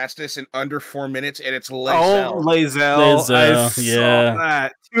laid the fastest in under 4 minutes, and it's Lae'zel. Oh, Lae'zel. I yeah. saw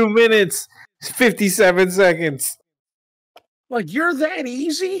that. 2 minutes, 57 seconds. Like, you're that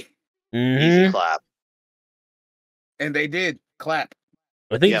easy? Easy clap. And they did clap.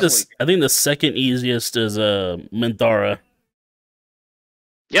 I think the second easiest is Minthara.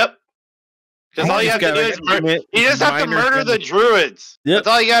 Yep. Because all you have to do is you just have to murder the druids. Yep. That's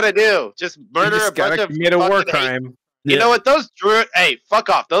all you got to do. Just murder a bunch of commit a war crime. You know what? Those druids, hey, fuck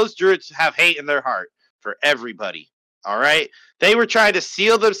off. Those druids have hate in their heart for everybody. All right? They were trying to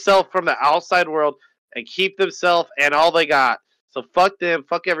seal themselves from the outside world and keep themselves and all they got. So fuck them.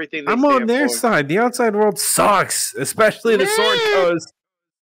 Fuck everything they I'm on their side. The outside world sucks, especially the sword coast.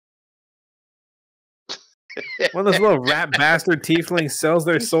 One of those little rat bastard tieflings sells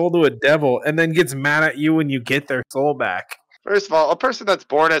their soul to a devil and then gets mad at you when you get their soul back. First of all, a person that's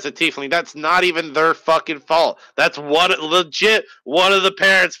born as a tiefling, that's not even their fucking fault. That's legit one of the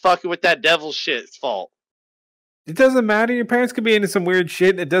parents fucking with that devil shit's fault. It doesn't matter. Your parents could be into some weird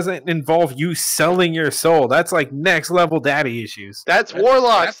shit. It doesn't involve you selling your soul. That's like next level daddy issues. That's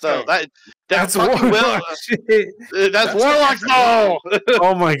warlocks, though. That's warlock shit. That's warlocks, though.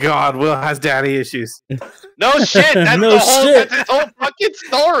 Oh my god, Will has daddy issues. No shit. That's that's his whole fucking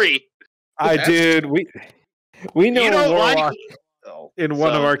story. Dude, we know warlock in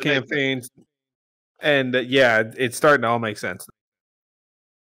one of our campaigns, and yeah, it's starting to all make sense.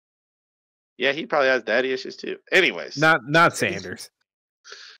 Yeah, he probably has daddy issues too. Anyways, not Sanders.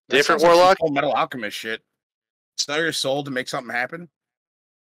 Different warlock. Full Metal Alchemist shit. Sell your soul to make something happen,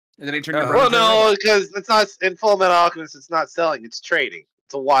 and then he turned. Well, no, because it's not in Full Metal Alchemist. It's not selling; it's trading.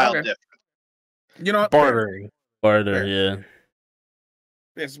 It's a wild difference. You know, bartering. Yeah.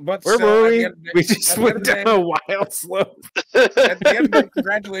 Yes, but where were we? We just went down a wild slope. At the end of the day,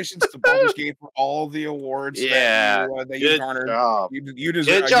 congratulations to Baldur's Gate for all the awards. Yeah, that you garnered. Job. You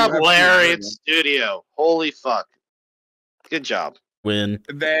deserve. Good job, Lariat Studio. Holy fuck! Good job. Win.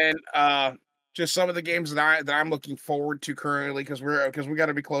 Then, just some of the games that I'm looking forward to currently because we got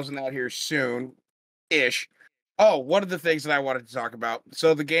to be closing out here soon, ish. Oh, one of the things that I wanted to talk about.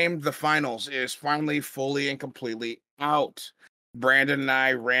 So the game, The Finals, is finally fully and completely out. Brandon and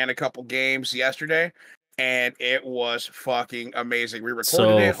I ran a couple games yesterday, and it was fucking amazing. We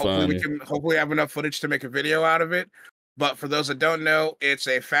recorded it. Hopefully, we can have enough footage to make a video out of it. But for those that don't know, it's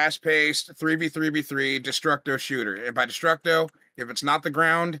a fast-paced 3v3v3 Destructo shooter. And by Destructo, if it's not the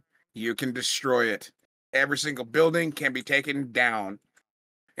ground, you can destroy it. Every single building can be taken down.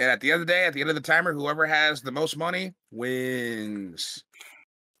 And at the end of the day, at the end of the timer, whoever has the most money wins.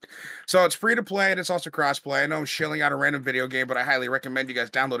 So it's free to play and it's also cross-play. I know I'm shilling out a random video game, but I highly recommend you guys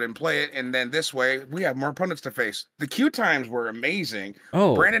download it and play it. And then this way, we have more opponents to face. The queue times were amazing.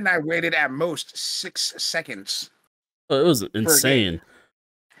 Oh, Brandon and I waited at most 6 seconds. Oh, it was insane.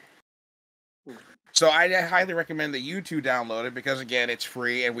 So I highly recommend that you two download it because, again, it's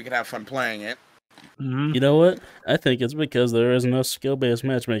free and we can have fun playing it. You know what? I think it's because there is no skill-based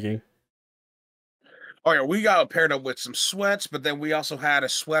matchmaking. Oh, yeah, we got paired up with some sweats, but then we also had a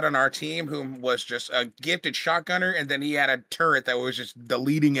sweat on our team who was just a gifted shotgunner, and then he had a turret that was just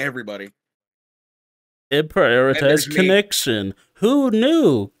deleting everybody. It prioritized connection. Who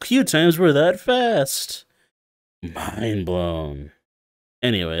knew? Queue times were that fast. Mind blown.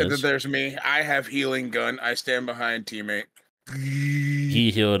 And then Anyways, there's me. I have healing gun. I stand behind teammate.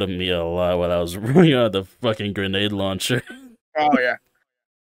 he healed me a lot while I was running out the fucking grenade launcher. Oh yeah.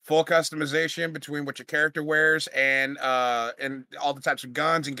 Full customization between what your character wears and all the types of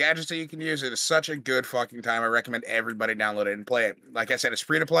guns and gadgets that you can use. It is such a good fucking time. I recommend everybody download it and play it. Like I said, it's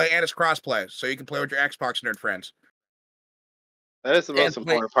free to play and it's cross play, so you can play with your Xbox nerd friends. That is the most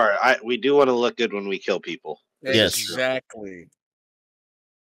important part. We do want to look good when we kill people. Yes. Exactly.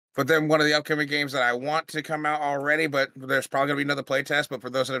 But then one of the upcoming games that I want to come out already, but there's probably gonna be another playtest. But for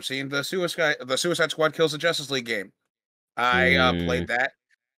those that have seen the Suicide Squad Kills the Justice League game, I played that,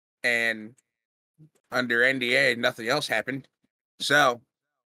 and under NDA, nothing else happened. So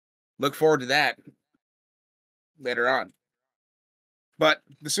look forward to that later on. But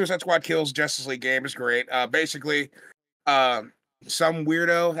the Suicide Squad Kills Justice League game is great. Basically, some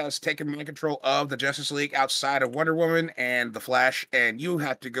weirdo has taken mind control of the Justice League outside of Wonder Woman and the Flash, and you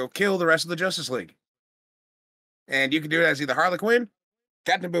have to go kill the rest of the Justice League. And you can do it as either Harley Quinn,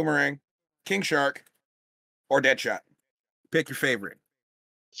 Captain Boomerang, King Shark, or Deadshot. Pick your favorite.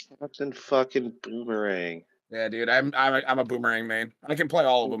 Captain fucking Boomerang. Yeah, dude, I'm a Boomerang main. I can play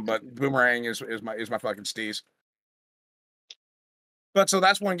all of them, but Boomerang is my fucking steez. But so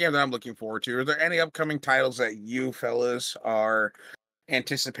that's one game that I'm looking forward to. Are there any upcoming titles that you fellas are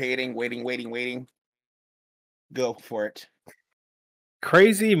anticipating, waiting? Go for it.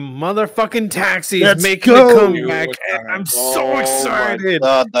 Crazy motherfucking Taxi Let's is making go. a comeback, and I'm so excited.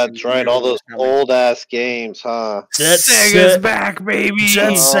 God, that's right. All those old ass games, huh? Sega's back, baby.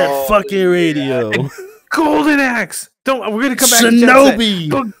 Jet Set fucking radio. Golden Axe. We're gonna come back. Shinobi. To Jet Set,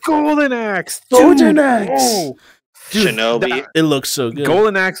 but Golden Axe. Golden Axe. Dude, Shinobi. It looks so good.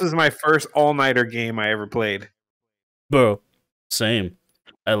 Golden Axe was my first all-nighter game I ever played. Bro, same.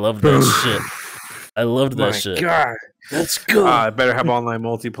 I love that shit. I loved that shit. God. Let's go. It better have online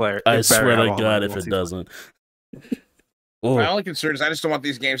multiplayer. I swear to God if it doesn't. My only concern is I just don't want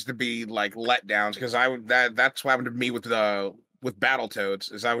these games to be like letdowns, because that's what happened to me with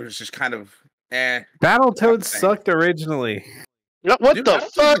Battletoads. Is I was just kind of Battletoads sucked originally. What Dude, the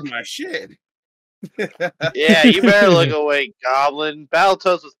fuck? My shit. Yeah, you better look away, Goblin.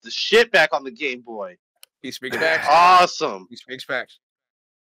 Battletoads was the shit back on the Game Boy. He speaks facts. Awesome. He speaks facts.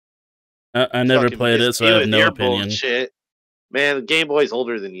 I never played it, so I have no opinion. Bullshit. Man, the Game Boy's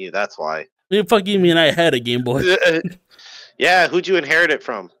older than you. That's why. The fuck you mean I had a Game Boy? Yeah, who'd you inherit it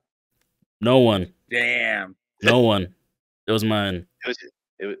from? No one. Damn. No one. It was mine. It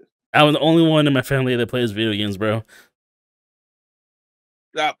was, I was the only one in my family that plays video games, bro.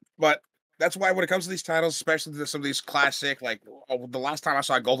 But that's why when it comes to these titles, especially some of these classic, like the last time I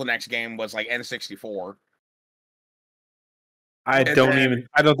saw a Golden Axe game was like N64. I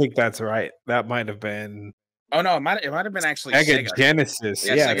don't think that's right. That might have been. Oh no, it might have been actually Sega Genesis.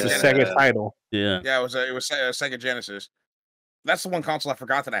 Yeah, it's a Sega title. Yeah, it was Sega Genesis. That's the one console I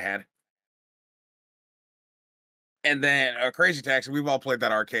forgot that I had. And then Crazy Taxi, we've all played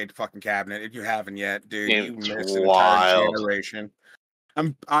that arcade fucking cabinet. If you haven't yet, dude, you missed an entire generation.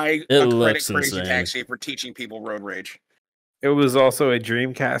 I credit Crazy Taxi for teaching people road rage. It was also a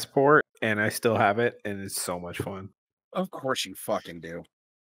Dreamcast port, and I still have it, and it's so much fun. Of course you fucking do.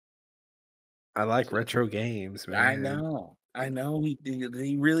 I like retro games, man. I know.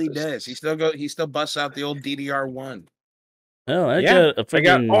 He really does. He still busts out the old DDR1. Oh, I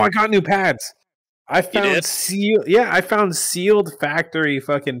got new pads. I found sealed factory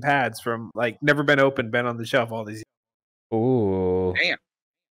fucking pads from never been opened, been on the shelf all these years. Oh, damn!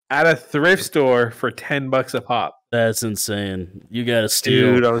 At a thrift store for $10 a pop. That's insane. You gotta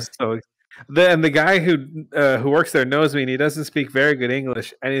steal. Dude, I was so. Then the guy who works there knows me, and he doesn't speak very good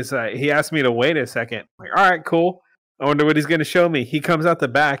English. And he asked me to wait a second. I'm like, all right, cool. I wonder what he's going to show me. He comes out the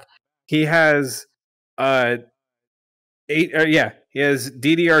back. He has he has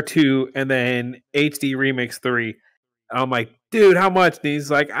DDR2 and then HD Remix 3. And I'm like, dude, how much? And he's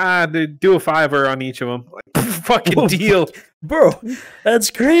like, dude, do a $5 on each of them. Like, fucking deal, bro.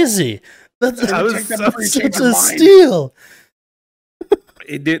 That's crazy. That's such a steal.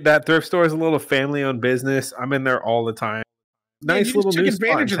 That thrift store is a little family-owned business. I'm in there all the time. Nice little new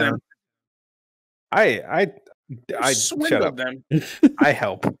spot. I swindled them. I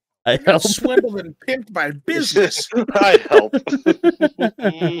help. I help. Swindled and pimped by business. I help.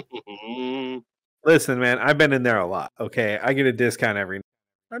 Listen, man, I've been in there a lot. Okay, I get a discount every.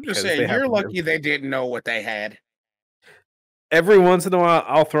 I'm just saying, you're lucky they didn't know what they had. Every once in a while,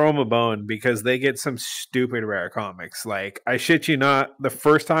 I'll throw them a bone because they get some stupid rare comics. Like, I shit you not, the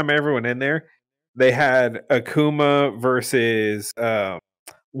first time I ever went in there, they had Akuma versus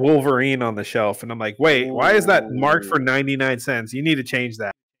Wolverine on the shelf, and I'm like, wait, why is that marked for 99 cents? You need to change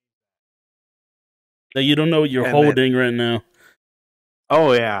that. That you don't know what you're And holding right now.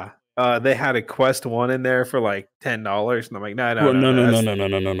 Oh yeah, they had a Quest 1 in there for like $10, and I'm like, no.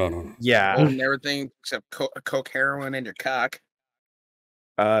 No. Yeah, Holding everything except coke, heroin, and your cock.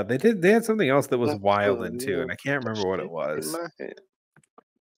 They had something else that was wild in too, and I can't remember what it was.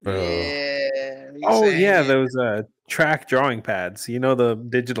 Yeah. Oh yeah, those track drawing pads. You know, the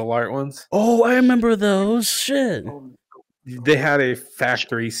digital art ones. Oh, I remember those. Shit. They had a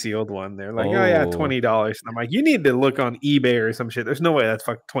factory sealed one. They're like, oh yeah, $20. And I'm like, you need to look on eBay or some shit. There's no way that's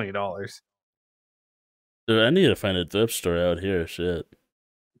fucking $20. Dude, I need to find a thrift store out here. Shit.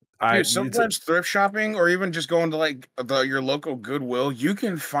 Dude, sometimes thrift shopping or even just going to like your local Goodwill, you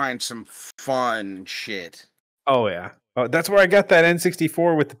can find some fun shit. Oh yeah. Oh, that's where I got that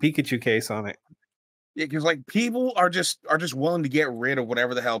N64 with the Pikachu case on it. Yeah, because like people are just willing to get rid of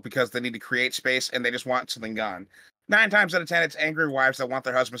whatever the hell because they need to create space and they just want something gone. 9 times out of 10, it's angry wives that want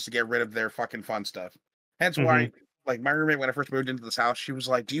their husbands to get rid of their fucking fun stuff. Hence why, like my roommate, when I first moved into this house, she was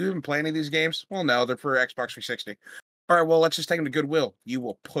like, "Do you even play any of these games?" Well, no, they're for Xbox 360. All right, well, let's just take them to Goodwill. You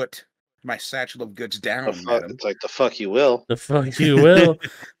will put my satchel of goods down, madam. It's like the fuck you will. The fuck you will.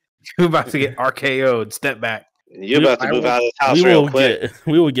 You're about to get RKO'd. Step back. You're about to move out of this house real quick.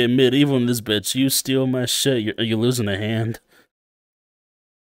 We will get medieval in this bitch. You steal my shit, you're losing a hand.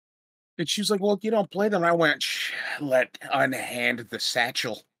 And she was like, "Well, if you don't play them," I went, "Let unhand the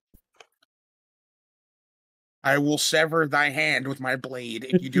satchel. I will sever thy hand with my blade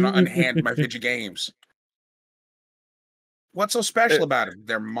if you do not unhand my video games." What's so special about them?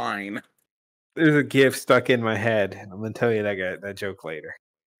 They're mine. There's a GIF stuck in my head. I'm gonna tell you that joke later.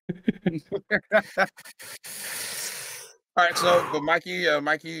 All right, so but Mikey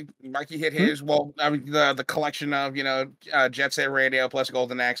hit his. Well, I mean the collection of Jet Set Radio plus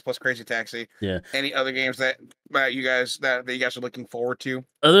Golden Axe plus Crazy Taxi. Yeah. Any other games that you guys are looking forward to?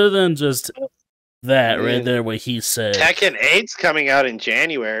 Other than just that right there, what he said. Tekken 8's coming out in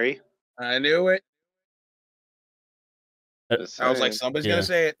January. I knew it. I was like, somebody's gonna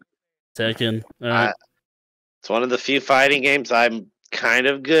say it. Tekken. It's one of the few fighting games I'm kind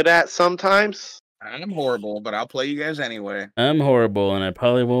of good at sometimes. I'm horrible, but I'll play you guys anyway. I'm horrible, and I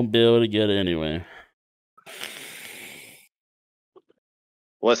probably won't be able to get it anyway.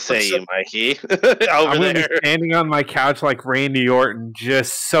 What say you, Mikey? I'm gonna be standing on my couch like Randy Orton,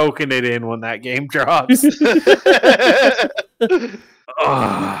 just soaking it in when that game drops.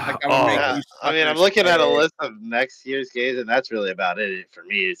 I mean, I'm looking at a list of next year's games, and that's really about it for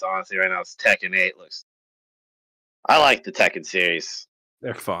me. It's honestly right now, it's Tekken 8. I like the Tekken series.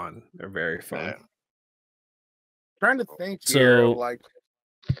 They're fun. They're very fun. Yeah. Trying to think here, like,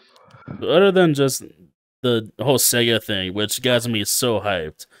 other than just the whole Sega thing, which got me so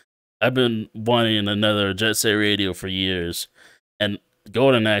hyped. I've been wanting another Jet Set Radio for years, and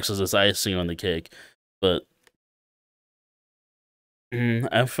Golden Axe is icing on the cake. But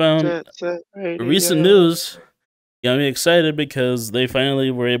I found recent news got me excited because they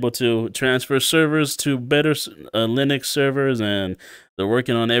finally were able to transfer servers to better Linux servers, and they're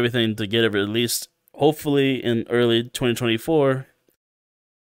working on everything to get it released. Hopefully in early 2024.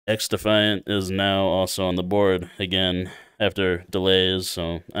 X Defiant is now also on the board again after delays,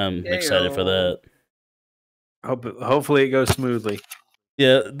 so I'm excited for that. Hopefully it goes smoothly.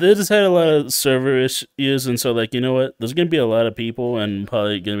 Yeah, they just had a lot of server issues, and so you know what? There's going to be a lot of people and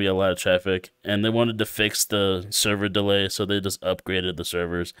probably going to be a lot of traffic, and they wanted to fix the server delay, so they just upgraded the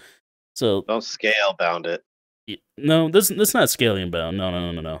servers. So don't scale bound it. No, this not scaling bound.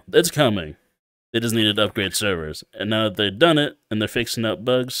 No. It's coming. They just needed to upgrade servers. And now that they've done it and they're fixing up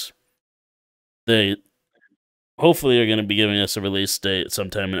bugs, they hopefully are going to be giving us a release date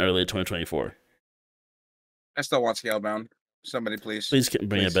sometime in early 2024. I still want Scalebound. Somebody, please. Please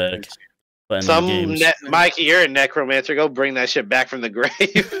bring it back. Mikey, you're a necromancer. Go bring that shit back from the grave.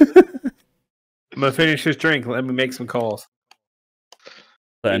 I'm going to finish this drink. Let me make some calls.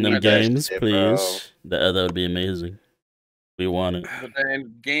 Platinum Games, please. That would be amazing. We want it.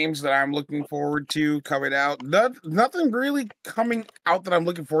 And games that I'm looking forward to coming out. Nothing really coming out that I'm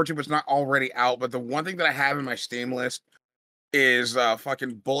looking forward to, but it's not already out. But the one thing that I have in my Steam list is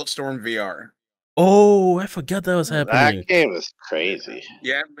fucking Bulletstorm VR. Oh, I forgot that was happening. That game was crazy.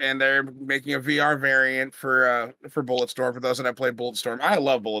 Yeah, and they're making a VR variant for Bulletstorm. For those that have played Bulletstorm, I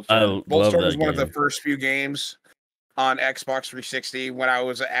love Bulletstorm. Bulletstorm was one of the first few games on Xbox 360 when I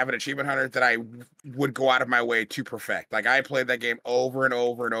was an avid achievement hunter that I would go out of my way to perfect. Like, I played that game over and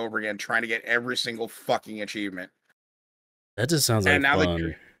over and over again, trying to get every single fucking achievement. That just sounds like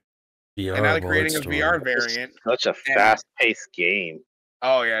fun. VR and now they're creating a Bulletstorm. VR variant. Such a fast-paced game.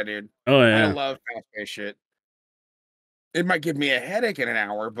 Oh yeah, dude. Oh yeah. I love fast-paced shit. It might give me a headache in an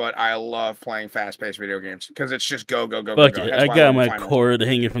hour, but I love playing fast-paced video games because it's just go, go, go, Fuck go, go. it. That's I why got love my finals. cord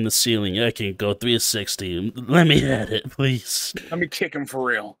hanging from the ceiling. I can go 360. Let me at it, please. Let me kick them for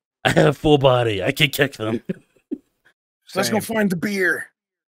real. I have full body. I can kick them. Let's go find the beer.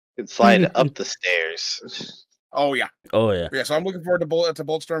 You can slide up the stairs. Oh yeah. Oh yeah. Yeah, so I'm looking forward to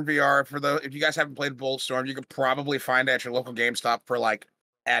Bulletstorm VR. If you guys haven't played Bulletstorm, you could probably find it at your local GameStop for like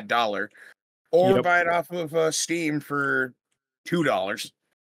 $1, or buy it off of Steam for $2.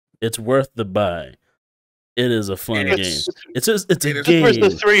 It's worth the buy. It is a fun game. It's a game.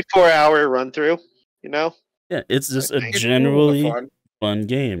 It's a 3-4 hour run through. You know. Yeah, it's just a generally fun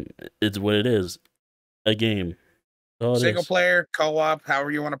game. It's what it is. A game. Single player, co-op, however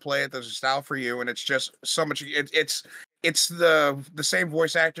you want to play it. There's a style for you, and it's just so much. It's the same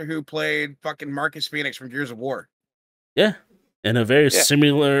voice actor who played fucking Marcus Phoenix from Gears of War. Yeah, and a very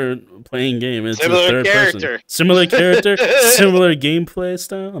similar playing game. It's similar a third character, person. Similar character, similar gameplay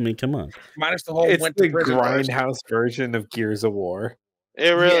style. I mean, come on. Minus the whole it's the grindhouse version of Gears of War.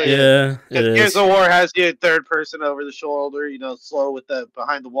 It really is. Because Gears of War has you third person over the shoulder, you know, slow with the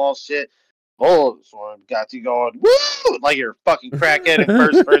behind the wall shit. Bulletstorm got you going, woo! Like you're fucking crackhead in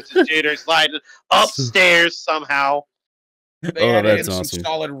first person shooter sliding upstairs somehow. They added some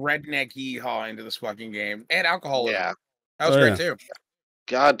solid redneck yeehaw into this fucking game. And alcohol. Yeah. That was great too.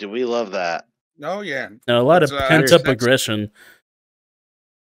 God, do we love that. Oh yeah. And a lot of pent up aggression.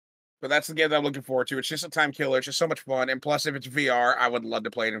 But that's the game that I'm looking forward to. It's just a time killer. It's just so much fun. And plus, if it's VR, I would love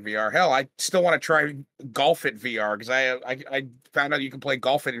to play it in VR. Hell, I still want to try Golf It VR because I found out you can play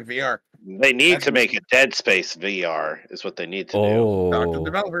Golf It in VR. They need to make a Dead Space VR is what they need to do. Talk to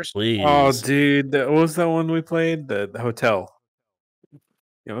developers. Please. Oh, dude. What was that one we played? The hotel. You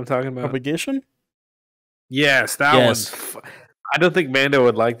know what I'm talking about? Propagation? Yes, that one. I don't think Mando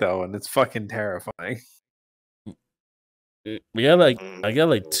would like that one. It's fucking terrifying. I got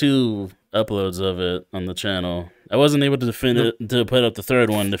like 2 uploads of it on the channel. I wasn't able to to put up the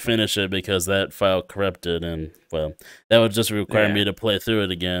third one to finish it because that file corrupted, and well, that would just require me to play through it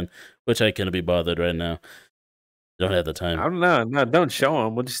again, which I couldn't be bothered right now. Don't have the time. I don't know. No, don't show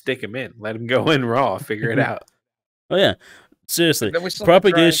him. We'll just stick him in. Let him go in raw. Figure it out. Oh yeah, seriously.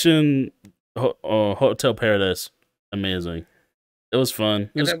 Propagation Hotel Paradise, amazing. It was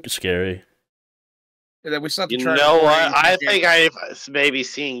fun. It was scary. That we still have to you try know what? I think I've maybe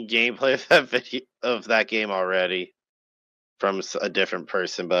seen gameplay of that video of that game already from a different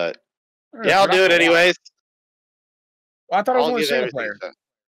person, but yeah, I'll do it anyways. Well, I thought it was only single player.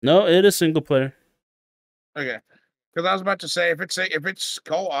 No, it is single player. Okay, because I was about to say if it's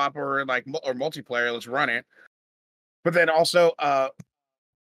co-op or like or multiplayer, let's run it. But then also,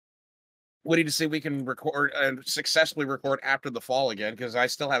 we need to see if we can record and successfully record After the Fall again because I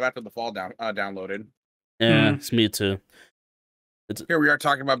still have After the Fall downloaded. Yeah, it's me too. Here we are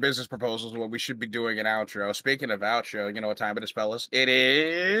talking about business proposals, what we should be doing an outro. Speaking of outro, you know what time it is, fellas? It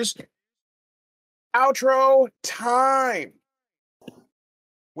is outro time.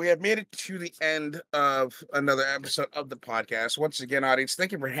 We have made it to the end of another episode of the podcast. Once again, audience,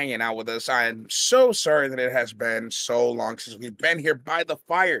 thank you for hanging out with us. I am so sorry that it has been so long since we've been here by the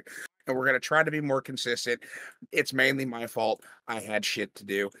fire. And we're going to try to be more consistent. It's mainly my fault. I had shit to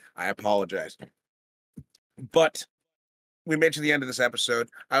do. I apologize. But we made it to the end of this episode.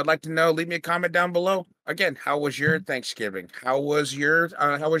 I would like to know, leave me a comment down below. Again, how was your Thanksgiving? How was your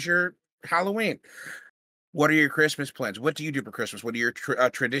Halloween? What are your Christmas plans? What do you do for Christmas? What are your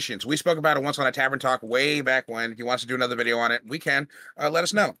traditions? We spoke about it once on a Tavern Talk way back when. If you want us to do another video on it, we can. Let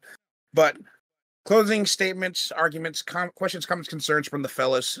us know. But closing statements, arguments, questions, comments, concerns from the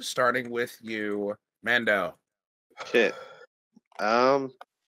fellas, starting with you, Mando. Shit.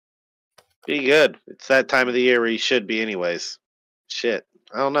 Be good. It's that time of the year where you should be anyways. Shit.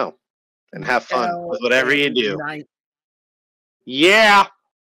 I don't know. And have fun with whatever you do. Yeah.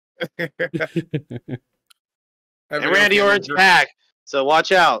 And Randy Orton's back. So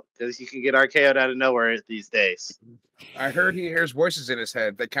watch out, because you can get RKO'd out of nowhere these days. I heard he hears voices in his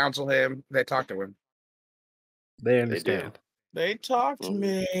head. They counsel him. They talk to him. They understand. They talk to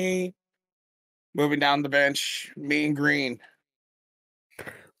me. Moving down the bench, Mean Green.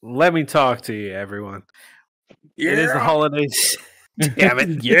 Let me talk to you, everyone. Yeah. It is the holidays. Damn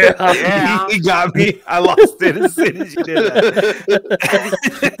it. Yeah. You got me. I lost it as soon as you did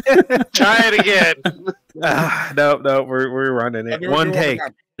that. Try it again. No, we're running it. One take.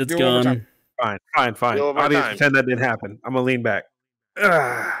 It's gone. Fine. Audience, pretend that didn't happen. I'm going to lean back.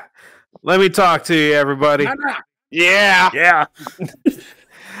 Let me talk to you, everybody. Yeah.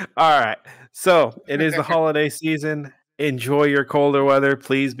 All right. So it is the holiday season. Enjoy your colder weather.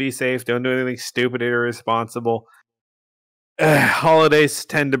 Please be safe. Don't do anything stupid or irresponsible. Holidays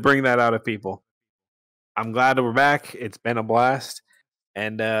tend to bring that out of people. I'm glad that we're back. It's been a blast.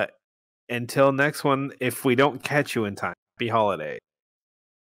 And until next one, if we don't catch you in time, happy holiday.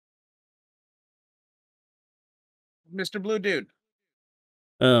 Mr. Blue Dude.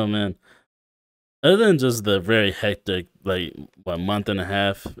 Oh man. Other than just the very hectic, like, month and a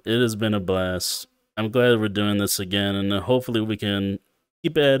half, it has been a blast. I'm glad we're doing this again, and hopefully we can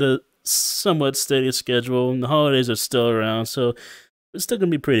keep it at a somewhat steady schedule. And the holidays are still around, so it's still going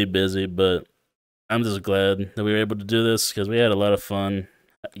to be pretty busy, but I'm just glad that we were able to do this because we had a lot of fun.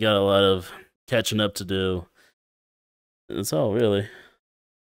 Got a lot of catching up to do. That's all, really.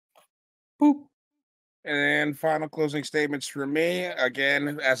 Boop. And then final closing statements from me.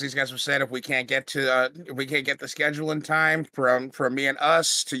 Again, as these guys have said, if we can't get the schedule in time from me and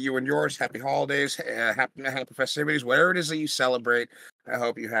us to you and yours, happy holidays, happy festivities, whatever it is that you celebrate. I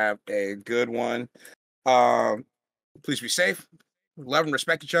hope you have a good one. Please be safe. Love and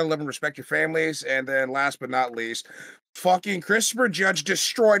respect each other. Love and respect your families. And then last but not least, fucking Christopher Judge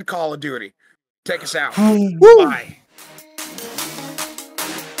destroyed Call of Duty. Take us out. Bye.